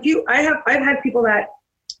 like I've had people that,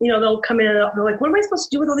 they'll come in and they're like, what am I supposed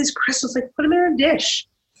to do with all these crystals? Like, put them in a dish.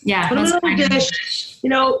 Yeah. Put them in a dish.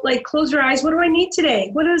 Like close your eyes. What do I need today?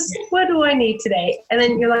 What do I need today? And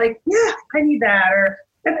then you're like, yeah, I need that. Or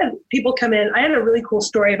I've had people come in. I had a really cool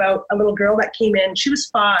story about a little girl that came in. She was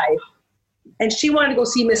 5 and she wanted to go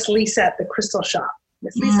see Miss Lisa at the crystal shop.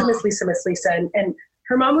 Miss Lisa. And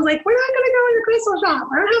her mom was like, we're not going to go in the crystal shop.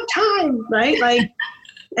 I don't have time. Right. Like,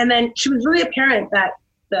 and then she was really apparent that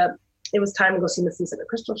it was time to go see Miss Lisa at the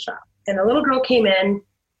crystal shop. And the little girl came in,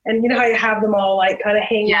 and you know how you have them all like kind of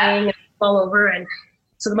hanging and all over. And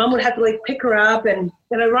so the mom would have to like pick her up. And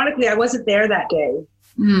ironically, I wasn't there that day.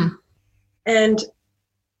 And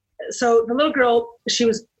so the little girl, she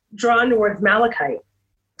was drawn towards malachite.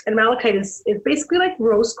 And malachite is basically like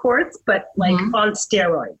rose quartz, but like on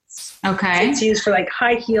steroids. Okay. So it's used for like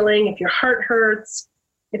high healing. If your heart hurts,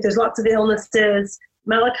 if there's lots of illnesses,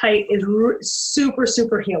 malachite is super,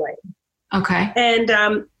 super healing. Okay. And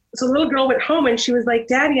so the little girl went home and she was like,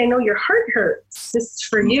 Daddy, I know your heart hurts. This is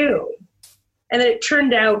for you. And then it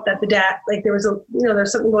turned out that the dad, like there was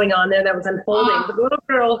there's something going on there that was unfolding. But the little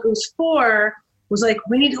girl who's 4 was like,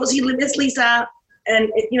 we need to go see Miss Lisa. And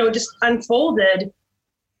it, just unfolded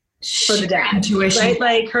for the dad. Intuition. Right?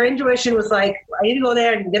 Like her intuition was like, I need to go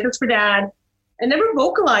there and get this for Dad. And never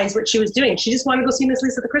vocalized what she was doing. She just wanted to go see Miss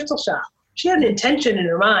Lisa at the crystal shop. She had an intention in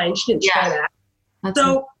her mind. She didn't share that.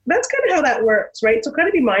 That's kind of how that works, right? So kind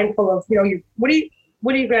of be mindful of, what are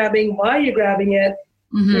you grabbing? Why are you grabbing it?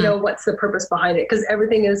 What's the purpose behind it? Because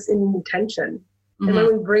everything is in intention. And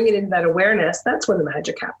when we bring it into that awareness, that's when the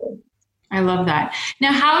magic happens. I love that.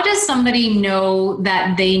 Now, how does somebody know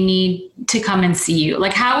that they need to come and see you?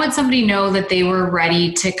 Like, how would somebody know that they were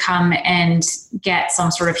ready to come and get some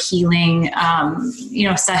sort of healing,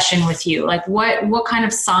 session with you? Like, what kind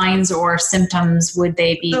of signs or symptoms would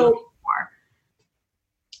they be looking for?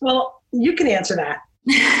 Well, you can answer that,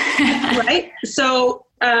 right? So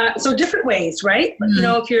different ways, right?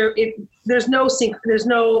 If there's no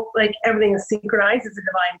like everything is synchronized, it's a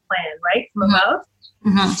divine plan, right? From above.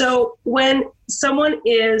 So when someone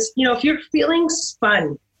is, if you're feeling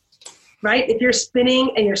spun, right? If you're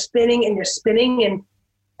spinning and you're spinning and you're spinning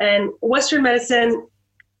and Western medicine,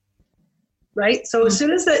 right? So as soon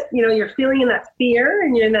as that, you're feeling in that fear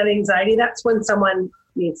and you're in that anxiety, that's when someone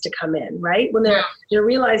needs to come in, right? When you're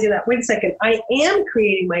realizing that, wait a second, I am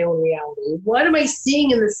creating my own reality. What am I seeing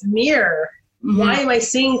in this mirror? Why am I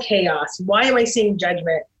seeing chaos? Why am I seeing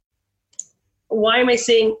judgment? Why am I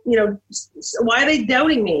saying, why are they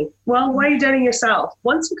doubting me? Well, why are you doubting yourself?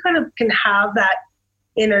 Once you kind of can have that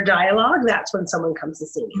inner dialogue, that's when someone comes to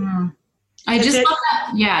see you. I just love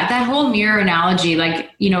that. Yeah. That whole mirror analogy,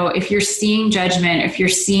 like, if you're seeing judgment, if you're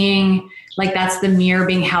seeing like, that's the mirror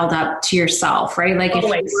being held up to yourself, right? Like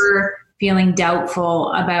Always. If you're feeling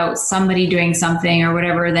doubtful about somebody doing something or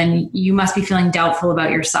whatever, then you must be feeling doubtful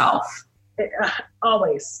about yourself.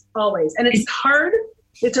 Always. And it's hard.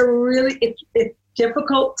 It's it's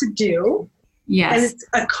difficult to do. Yes. And it's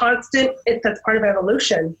a constant, that's part of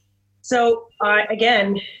evolution. So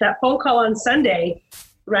again, that phone call on Sunday,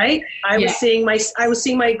 right? I was seeing my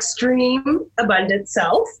extreme abundant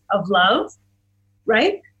self of love,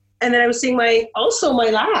 right? And then I was seeing my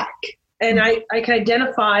lack. And I can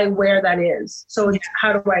identify where that is. So it's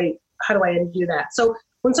how do I undo that? So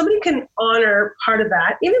when somebody can honor part of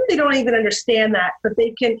that, even if they don't even understand that, but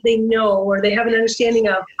they know, or they have an understanding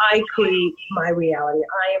of, I create my reality.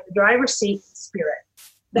 I am the driver's seat spirit.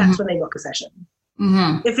 That's when they book a session.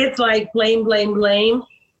 If it's like blame,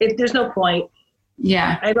 there's no point.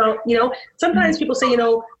 Yeah. I don't, sometimes people say,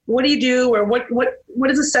 what do you do? Or what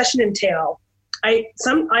does a session entail? I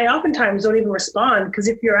oftentimes don't even respond, because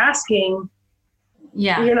if you're asking,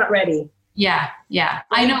 you're not ready. Yeah.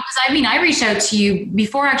 I know. Because I reached out to you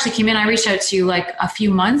before I actually came in. I reached out to you like a few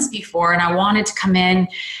months before, and I wanted to come in,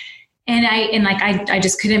 and I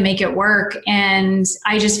just couldn't make it work. And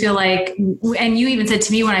I just feel like, and you even said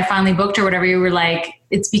to me when I finally booked or whatever, you were like,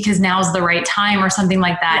 it's because now's the right time or something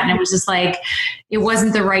like that. And it was just like, it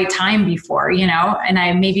wasn't the right time before, and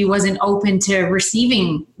I maybe wasn't open to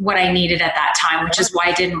receiving what I needed at that time, which is why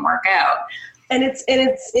it didn't work out. And it's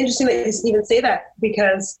interesting that you even say that,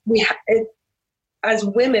 because as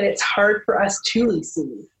women, it's hard for us to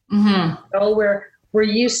receive. We're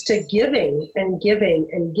used to giving and giving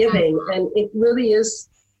and giving, and it really is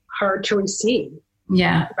hard to receive.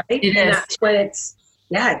 Yeah, right. That's when it's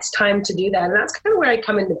time to do that, and that's kind of where I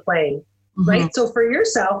come into play, right? So for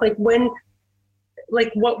yourself, like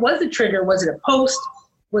what was the trigger? Was it a post?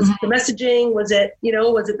 Was it the messaging? Was it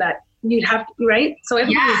that you'd have to, right? So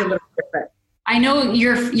everything is a little different. I know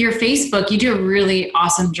your Facebook, you do a really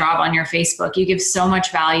awesome job on your Facebook. You give so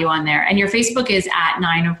much value on there. And your Facebook is at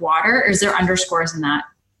 9 of Water, or is there underscores in that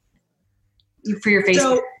for your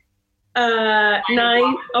Facebook? So,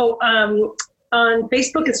 on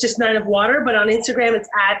Facebook, it's just 9 of Water, but on Instagram, it's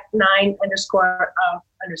at 9 underscore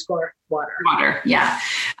water. Water, yeah.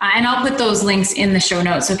 And I'll put those links in the show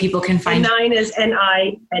notes so people can find. And 9 is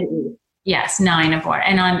NINE. Yes, 9 of Water.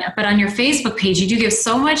 But on your Facebook page, you do give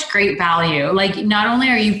so much great value. Like, not only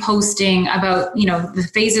are you posting about, the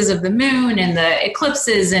phases of the moon and the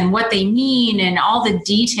eclipses and what they mean and all the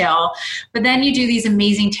detail, but then you do these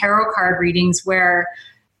amazing tarot card readings where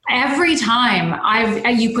every time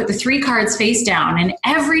you put the 3 cards face down, and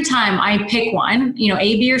every time I pick one,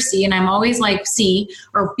 A, B, or C, and I'm always like C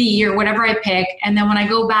or B or whatever I pick. And then when I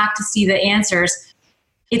go back to see the answers,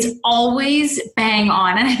 it's always bang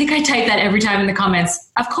on. And I think I type that every time in the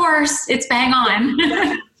comments. Of course, it's bang on.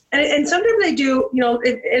 Yeah. And sometimes I do,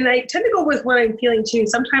 and I tend to go with what I'm feeling too.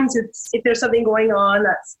 Sometimes it's, if there's something going on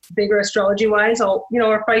that's bigger astrology wise, I'll,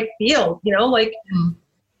 or if I feel,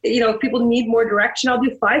 if people need more direction, I'll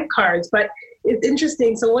do 5 cards. But it's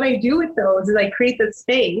interesting. So what I do with those is I create the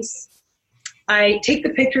space. I take the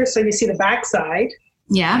picture so you see the back side.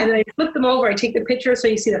 Yeah. And then I flip them over. I take the picture so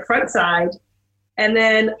you see the front side. And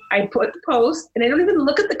then I put the post, and I don't even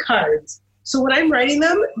look at the cards. So when I'm writing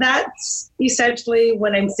them, that's essentially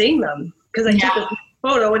when I'm saying them, because I take a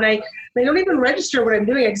photo and I don't even register what I'm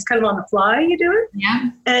doing. I just kind of on the fly, you do it. Yeah.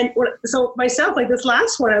 And so myself, like this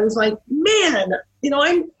last one, I was like, man,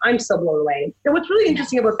 I'm so blown away. And what's really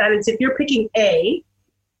interesting about that is if you're picking A,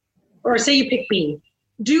 or say you pick B,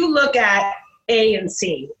 do look at A and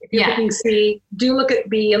C. If you're picking C, do look at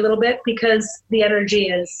B a little bit, because the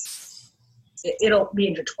energy it'll be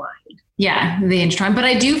intertwined. Yeah, they intertwine. But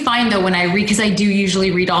I do find though, when I read, because I do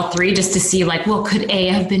usually read all 3 just to see like, well, could A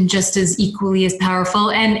have been just as equally as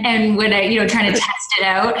powerful? And when I, trying to test it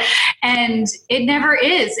out, and it never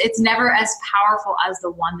is. It's never as powerful as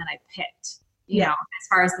the one that I picked, as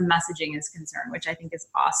far as the messaging is concerned, which I think is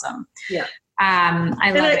awesome. Yeah.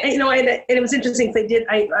 I love it. And it was interesting because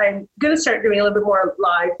I'm going to start doing a little bit more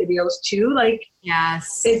live videos too. Like,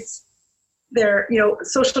 yes, it's, there,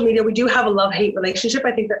 social media, we do have a love-hate relationship.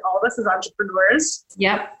 I think that all of us as entrepreneurs.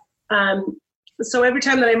 Yep. So every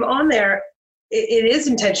time that I'm on there, it is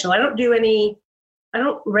intentional. I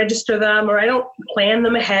don't register them, or I don't plan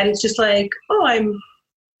them ahead. It's just like, I'm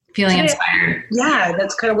feeling inspired. Yeah,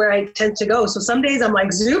 that's kind of where I tend to go. So some days I'm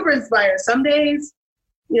like super inspired. Some days,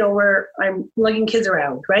 where I'm lugging kids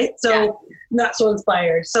around, right? So not so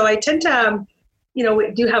inspired. So I tend to,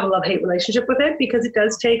 we do have a love-hate relationship with it, because it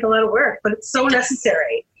does take a lot of work, but it's so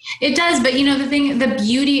necessary. It does. But the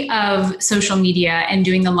beauty of social media and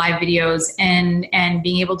doing the live videos and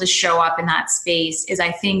being able to show up in that space is,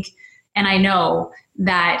 I think, and I know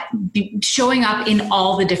that showing up in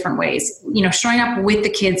all the different ways, showing up with the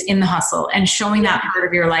kids in the hustle and showing that part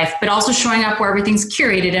of your life, but also showing up where everything's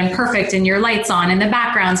curated and perfect and your light's on and the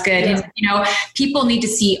background's good. Yeah. And, people need to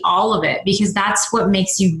see all of it, because that's what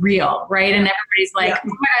makes you real. Right. And everybody's like, oh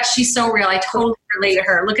my gosh, she's so real. I totally relate to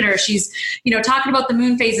her. Look at her. She's, talking about the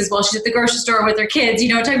moon phases while she's at the grocery store with her kids,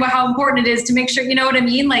 talking about how important it is to make sure, you know what I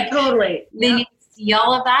mean? Like, totally. They need to see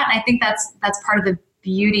all of that. And I think that's part of the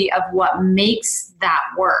beauty of what makes that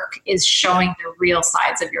work, is showing the real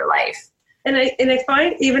sides of your life. And I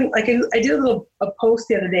find, even like I did a post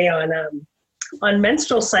the other day on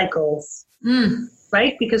menstrual cycles,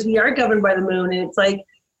 right? Because we are governed by the moon, and it's like,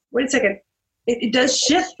 wait a second, it does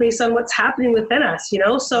shift based on what's happening within us,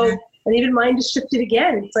 So, and even mine just shifted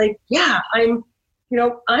again. It's like,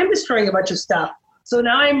 I'm destroying a bunch of stuff. So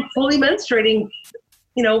now I'm fully menstruating,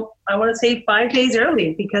 I want to say 5 days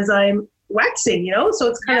early, because I'm waxing, so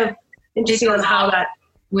it's kind of interesting on how that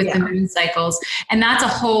with the moon cycles. And that's a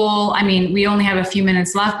whole, we only have a few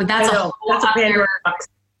minutes left, but that's a Pandora box.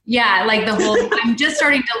 Yeah, like the whole, I'm just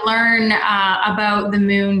starting to learn about the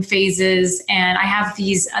moon phases, and I have the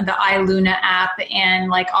iLuna app and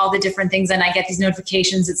like all the different things, and I get these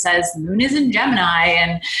notifications that says the moon is in Gemini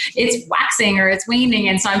and it's waxing or it's waning,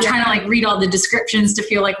 and so I'm trying to like read all the descriptions to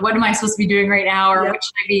feel like, what am I supposed to be doing right now, or what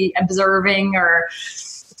should I be observing, or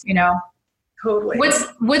Totally.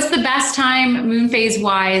 What's the best time moon phase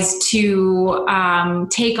wise to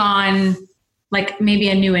take on like maybe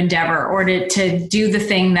a new endeavor, or to do the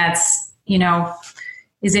thing that's,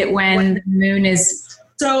 is it when the moon is?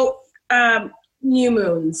 So new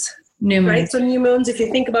moons. Right? So new moons, if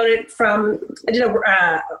you think about it I did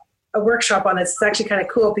a workshop on this. It's actually kind of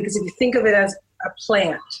cool, because if you think of it as a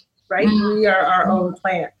plant, right? Mm-hmm. We are our own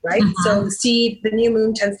plant, right? Mm-hmm. So the new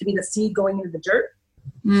moon tends to be the seed going into the dirt.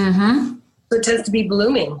 Mm-hmm. So it tends to be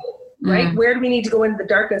blooming, right? Mm. Where do we need to go into the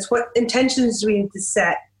darkness? What intentions do we need to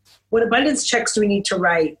set? What abundance checks do we need to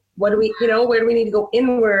write? Where do we need to go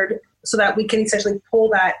inward, so that we can essentially pull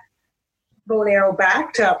that bow and arrow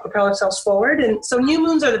back to propel ourselves forward? And so new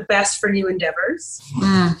moons are the best for new endeavors.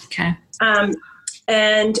 Okay.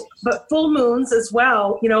 But full moons as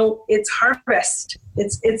well, it's harvest.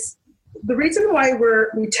 It's the reason why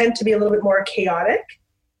we tend to be a little bit more chaotic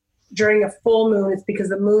during a full moon is because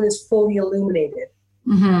the moon is fully illuminated.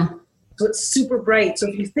 Mm-hmm. So it's super bright. So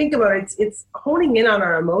if you think about it, it's honing in on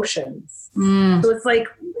our emotions. So it's like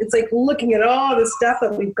looking at all the stuff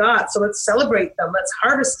that we've got. So let's celebrate them. Let's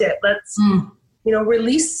harvest it. Let's,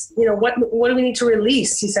 release, what do we need to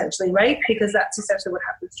release, essentially, right? Because that's essentially what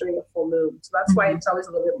happens during a full moon. So that's why it's always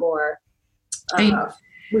a little bit more,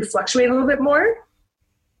 we fluctuate a little bit more.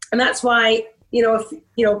 And that's why you'll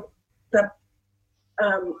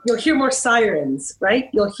hear more sirens, right?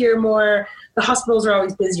 You'll hear more, the hospitals are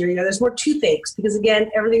always busier. There's more toothaches because, again,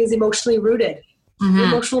 everything is emotionally rooted. We're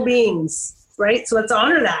emotional beings, right? So let's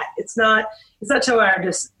honor that. It's not to our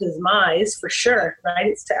demise, for sure, right?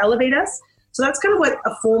 It's to elevate us. So that's kind of what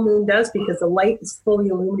a full moon does, because the light is fully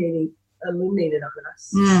illuminated on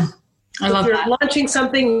us. I love that. If you're launching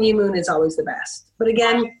something, new moon is always the best. But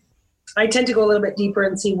again, I tend to go a little bit deeper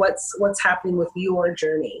and see what's happening with your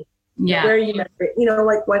journey. Yeah. Where you met,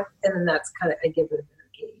 like what, and then that's kind of, I give it a better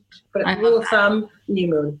gauge. But rule of thumb, new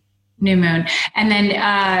moon. And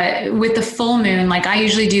then with the full moon, like I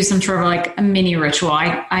usually do some sort of like a mini ritual.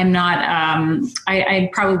 I'm not, I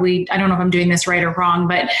probably, I don't know if I'm doing this right or wrong,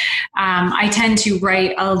 but I tend to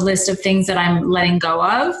write a list of things that I'm letting go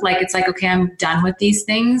of. Like, it's like, okay, I'm done with these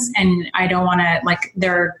things and I don't want to, like,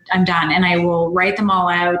 I'm done. And I will write them all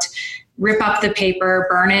out, rip up the paper,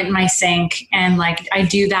 burn it in my sink. And like, I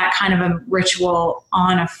do that kind of a ritual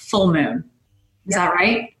on a full moon. Is that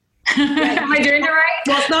right? Am I doing it right?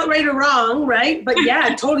 Well, it's not right or wrong, right? But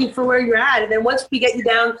yeah, totally for where you're at. And then once we get you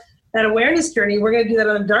down that awareness journey, we're going to do that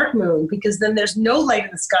on a dark moon, because then there's no light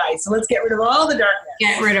in the sky. So let's get rid of all the darkness.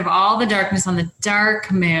 Get rid of all the darkness on the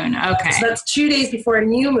dark moon. Okay. So that's 2 days before a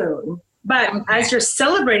new moon. But as you're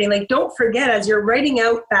celebrating, like, don't forget, as you're writing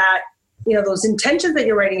out that, those intentions that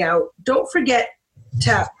you're writing out, don't forget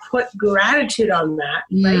to put gratitude on that,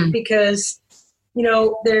 right? Because,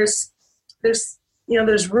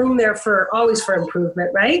 there's room there always for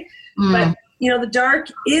improvement, right? But, the dark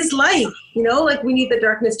is light, like we need the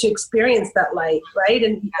darkness to experience that light, right?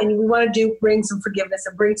 And we want to bring some forgiveness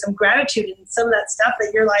and bring some gratitude and some of that stuff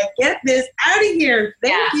that you're like, get this out of here.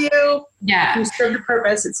 Thank you. Yeah. You served a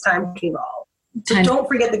purpose. It's time to evolve. So don't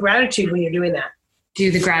forget the gratitude when you're doing that. Do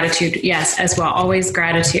the gratitude. Yes, as well. Always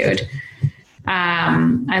gratitude.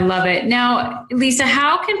 I love it. Now, Lisa,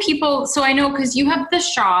 how can people, so I know, because you have the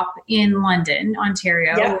shop in London,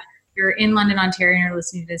 Ontario. Yeah. If you're in London, Ontario, and you're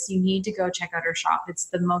listening to this, you need to go check out her shop. It's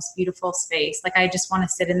the most beautiful space. Like, I just want to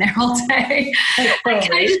sit in there all day.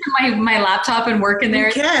 Can I just put my laptop and work in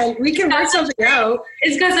there? We can work something out.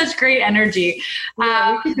 It's got such great energy.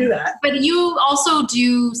 Yeah, we can do that. But you also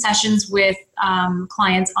do sessions with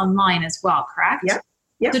clients online as well, correct?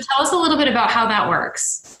 Yeah. So tell us a little bit about how that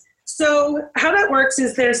works. So how that works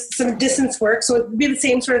is there's some distance work. So it would be the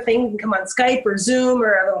same sort of thing. You can come on Skype or Zoom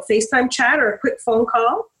or a little FaceTime chat or a quick phone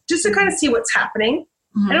call just to kind of see what's happening.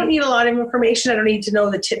 I don't need a lot of information. I don't need to know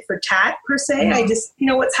the tit for tat per se. I just,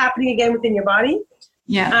 what's happening again within your body.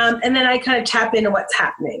 Yeah. And then I kind of tap into what's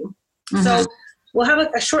happening. So we'll have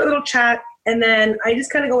a short little chat, and then I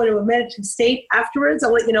just kind of go into a meditative state afterwards.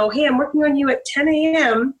 I'll let you know, hey, I'm working on you at 10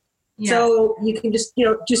 a.m. Yeah. So you can just,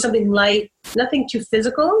 do something light, nothing too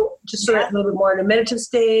physical, just sort of a little bit more in a meditative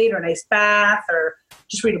state, or a nice bath, or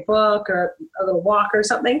just read a book or a little walk or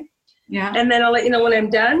something. Yeah. And then I'll let you know when I'm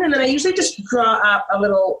done. And then I usually just draw up a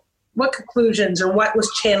little, what conclusions or what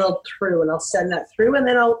was channeled through, and I'll send that through. And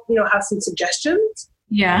then I'll, have some suggestions.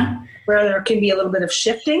 Yeah. Where there can be a little bit of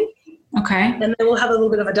shifting. Okay. And then we'll have a little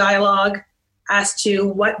bit of a dialogue as to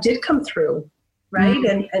what did come through. Right.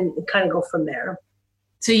 And kind of go from there.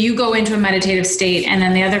 So you go into a meditative state, and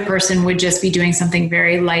then the other person would just be doing something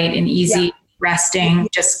very light and easy, resting,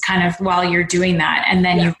 just kind of while you're doing that. And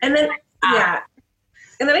then And then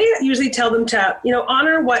I usually tell them to,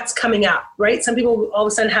 honor what's coming up, right? Some people all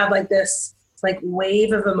of a sudden have like this like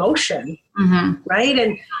wave of emotion, right?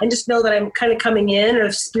 And just know that I'm kind of coming in,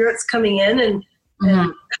 or spirit's coming in and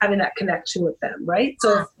having that connection with them, right?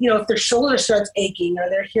 So, if their shoulder starts aching, or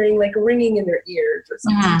they're hearing like ringing in their ears or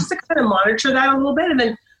something, just to kind of monitor that a little bit. And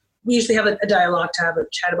then we usually have a dialogue to have a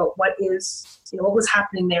chat about what was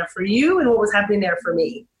happening there for you and what was happening there for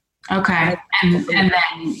me. Okay. And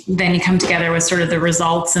then you come together with sort of the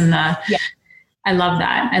results and I love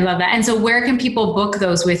that. And so where can people book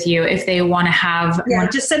those with you if they want to have? Yeah,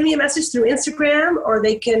 just send me a message through Instagram, or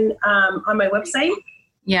they can, on my website.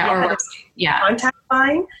 Contact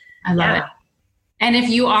line. I love it. And if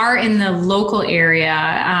you are in the local area,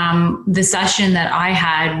 the session that I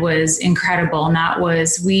had was incredible. And that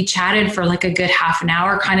was, we chatted for like a good half an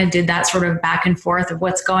hour, kind of did that sort of back and forth of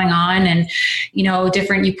what's going on. And,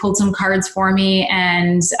 you pulled some cards for me,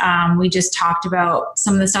 and we just talked about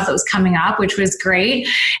some of the stuff that was coming up, which was great.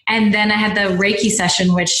 And then I had the Reiki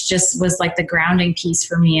session, which just was like the grounding piece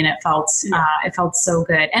for me. And it felt so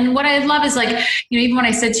good. And what I love is like, even when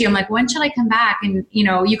I said to you, I'm like, when should I come back? And,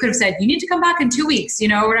 you could have said, you need to come back in 2 weeks,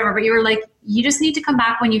 or whatever, but you were like, you just need to come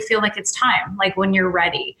back when you feel like it's time, like when you're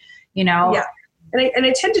ready, Yeah. And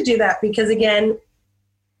I tend to do that because, again,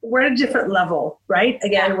 we're at a different level, right?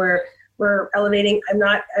 Again, we're we're elevating. I'm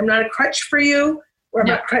not a crutch for you, or I'm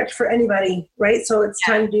not a crutch for anybody, right? So it's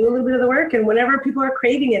time to do a little bit of the work. And whenever people are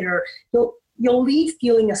craving it, or you'll leave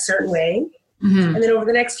feeling a certain way. And then over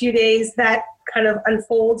the next few days, that kind of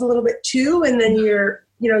unfolds a little bit too. And then you're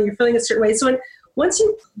feeling a certain way. So once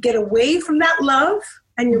you get away from that love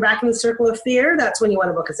and you're back in the circle of fear, that's when you want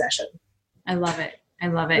to book a session. I love it.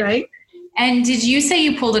 Right. And did you say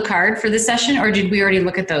you pulled a card for the session, or did we already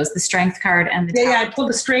look at those, the strength card and the tower? Yeah, I pulled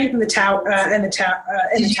the strength and the tower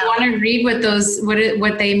Did you want to read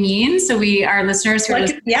what they mean? So our listeners who I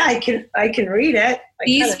can read it.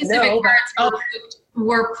 These specific cards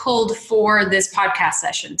were pulled for this podcast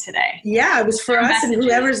session today. Yeah, it was for us and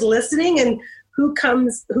whoever's listening and who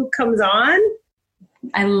comes on.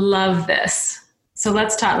 I love this. So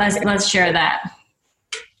let's talk. Let's share that.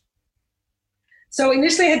 So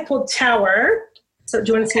initially I had pulled Tower. So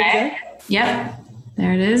do you want to see it again? Yep.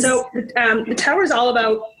 There it is. So the Tower is all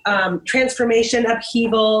about transformation,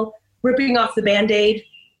 upheaval, ripping off the Band-Aid.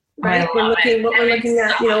 Right? We're looking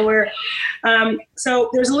at, so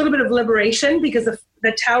there's a little bit of liberation because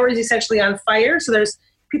the tower is essentially on fire. So there's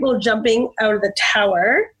people jumping out of the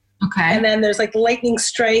tower. Okay. And then there's like the lightning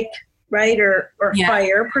strike, right? Or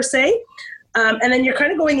fire per se. And then you're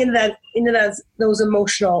kind of going into that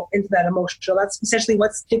emotional. That's essentially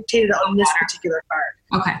what's dictated on this particular card.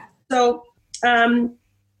 Okay. So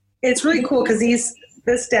it's really cool because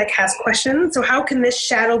this deck has questions. So how can this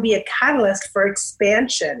shadow be a catalyst for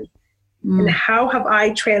expansion? And how have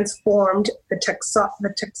I transformed the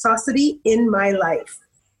toxicity in my life?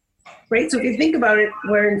 Right? So if you think about it,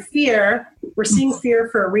 we're in fear. We're seeing fear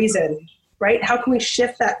for a reason, right? How can we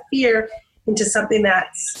shift that fear into something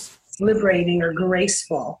that's liberating or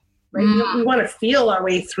graceful, right? We want to feel our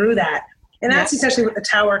way through that. And that's essentially what the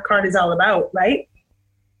Tower card is all about, right?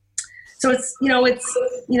 So it's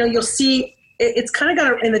you'll see it's kind of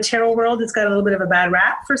got, in the tarot world, it's got a little bit of a bad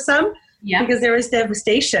rap for some, because there is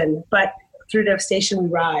devastation, but through devastation we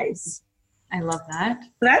rise. I love that. So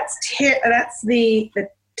that's the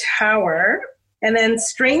Tower. And then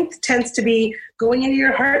strength tends to be going into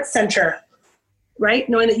your heart center, right?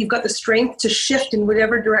 Knowing that you've got the strength to shift in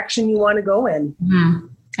whatever direction you want to go in. Mm-hmm.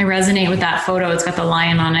 I resonate with that photo. It's got the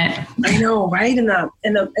lion on it. I know, right? And the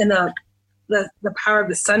power of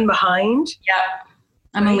the sun behind. Yeah.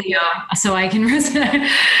 I'm a Leo, so I can resonate.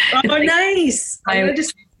 Oh, nice.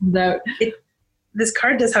 This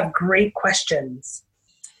card does have great questions.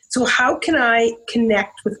 So how can I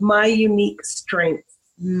connect with my unique strength?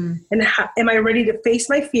 And am I ready to face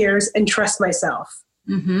my fears and trust myself?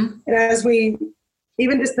 And as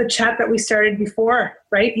even just the chat that we started before,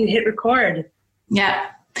 right? You hit record. Yeah.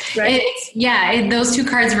 Right? Those two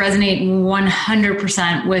cards resonate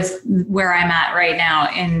 100% with where I'm at right now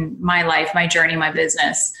in my life, my journey, my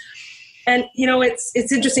business. And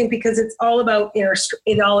it's interesting because it's all about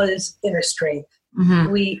it all is inner strength.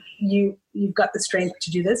 You've got the strength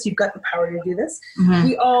to do this. You've got the power to do this.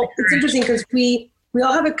 It's interesting because we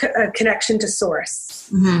all have a connection to source,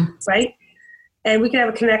 right? And we can have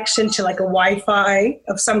a connection to like a Wi-Fi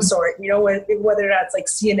of some sort, whether that's like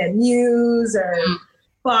CNN News or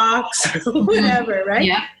Fox or whatever, right?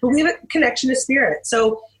 Yeah. But we have a connection to spirit.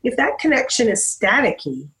 So if that connection is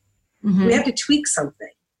staticky, we have to tweak something,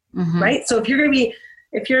 right? So if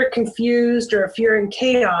you're confused or if you're in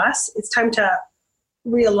chaos, it's time to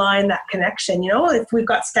realign that connection. If we've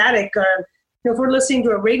got static, or if we're listening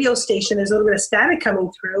to a radio station, there's a little bit of static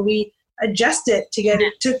coming through, we adjust it to get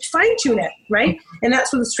it to fine tune it, right? And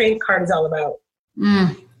that's what the strength card is all about.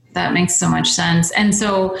 That makes so much sense. And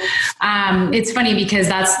so it's funny because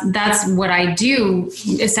that's what I do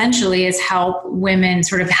essentially, is help women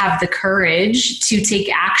sort of have the courage to take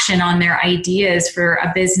action on their ideas for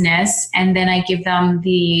a business. And then I give them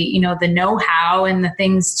the know-how and the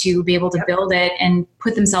things to be able to build it and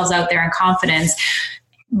put themselves out there in confidence.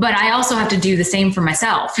 But I also have to do the same for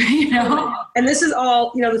myself, And this is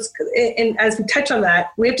all, and as we touch on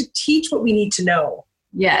that, we have to teach what we need to know.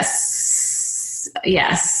 Yes,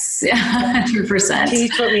 100%.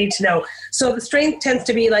 Teach what we need to know. So the strength tends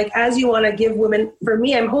to be like, as you want to give women, for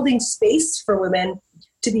me, I'm holding space for women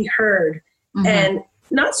to be heard and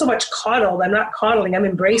not so much coddled. I'm not coddling, I'm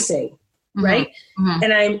embracing, right?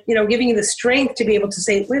 And I'm, giving you the strength to be able to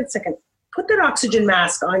say, wait a second, put that oxygen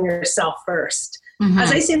mask on yourself first.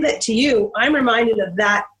 As I say that to you, I'm reminded of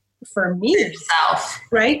that for me, yourself,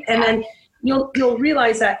 right? And then you'll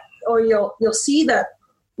realize that, or you'll see that,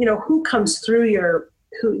 who comes through your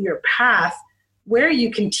path, where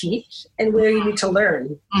you can teach and where you need to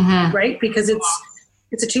learn, right? Because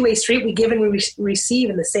it's a two-way street. We give and we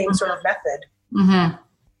receive in the same sort of method.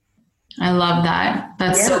 I love that.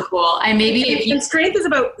 That's so cool. And maybe and strength is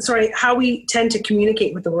about, how we tend to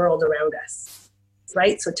communicate with the world around us,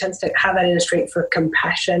 right? So it tends to have that in a strength for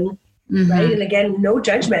compassion, right? And again, no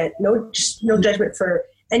judgment, no judgment for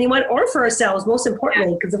anyone or for ourselves, most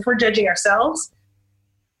importantly, because if we're judging ourselves,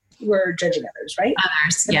 we're judging others, right?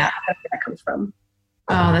 Others, and that's where that comes from.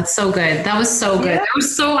 Oh, that's so good. That was so good. That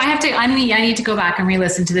was so, I need to go back and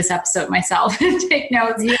re-listen to this episode myself and take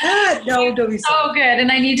notes. Yeah, no, don't be so good.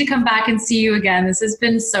 And I need to come back and see you again. This has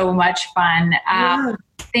been so much fun.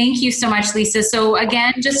 Thank you so much, Lisa. So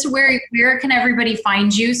again, just where can everybody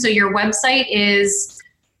find you? So your website is?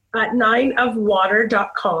 At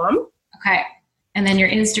 9ofwater.com. Okay. And then your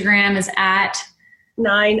Instagram is at?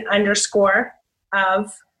 9_of_water.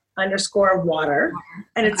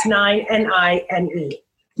 And it's 9 NINE.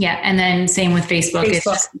 Yeah. And then same with Facebook. It's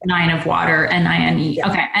just 9 of water, NINE. Yeah.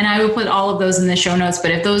 Okay. And I will put all of those in the show notes.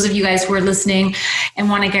 But if those of you guys who are listening and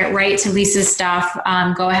want to get right to Lisa's stuff,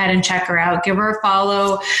 go ahead and check her out. Give her a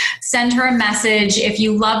follow. Send her a message. If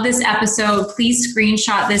you love this episode, please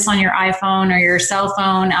screenshot this on your iPhone or your cell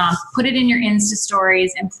phone. Put it in your Insta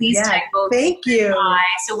stories, and please type both. Thank you.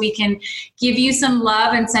 So we can give you some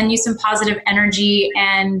love and send you some positive energy.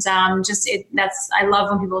 And I love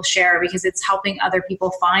when people share, because it's helping other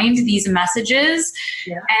people find these messages,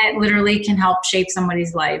 and it literally can help shape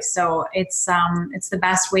somebody's life. So it's the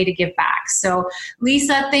best way to give back. So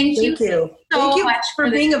Lisa, thank you so much for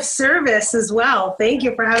being of service as well. Thank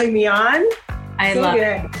you for having me on. I love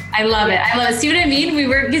it. See what I mean?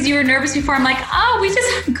 Because you were nervous before. I'm like, we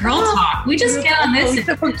just have girl talk. We just get on this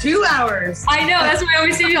for 2 hours. I know. That's what I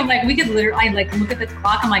always say to you. I'm like, we could literally, I look at the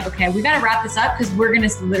clock. I'm like, okay, we got to wrap this up, because we're going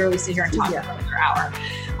to literally sit here and talk for another hour.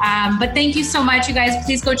 But thank you so much, you guys.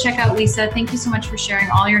 Please go check out Lisa. Thank you so much for sharing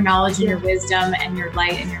all your knowledge and your wisdom and your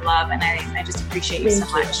light and your love. And I just appreciate you so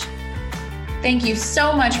much. Thank you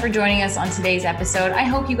so much for joining us on today's episode. I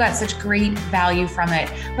hope you got such great value from it.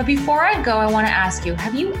 But before I go, I want to ask you,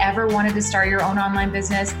 have you ever wanted to start your own online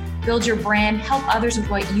business, build your brand, help others with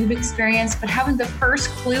what you've experienced, but haven't the first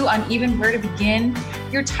clue on even where to begin?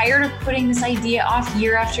 You're tired of putting this idea off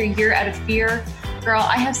year after year out of fear? Girl,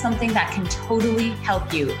 I have something that can totally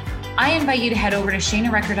help you. I invite you to head over to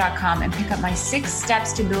ShaynaRecker.com and pick up my 6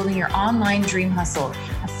 steps to building your online dream hustle,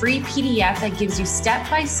 a free PDF that gives you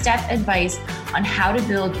step-by-step advice on how to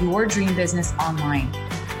build your dream business online.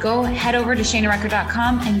 Go head over to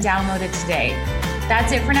ShaynaRecker.com and download it today.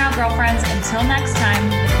 That's it for now, girlfriends. Until next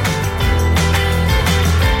time.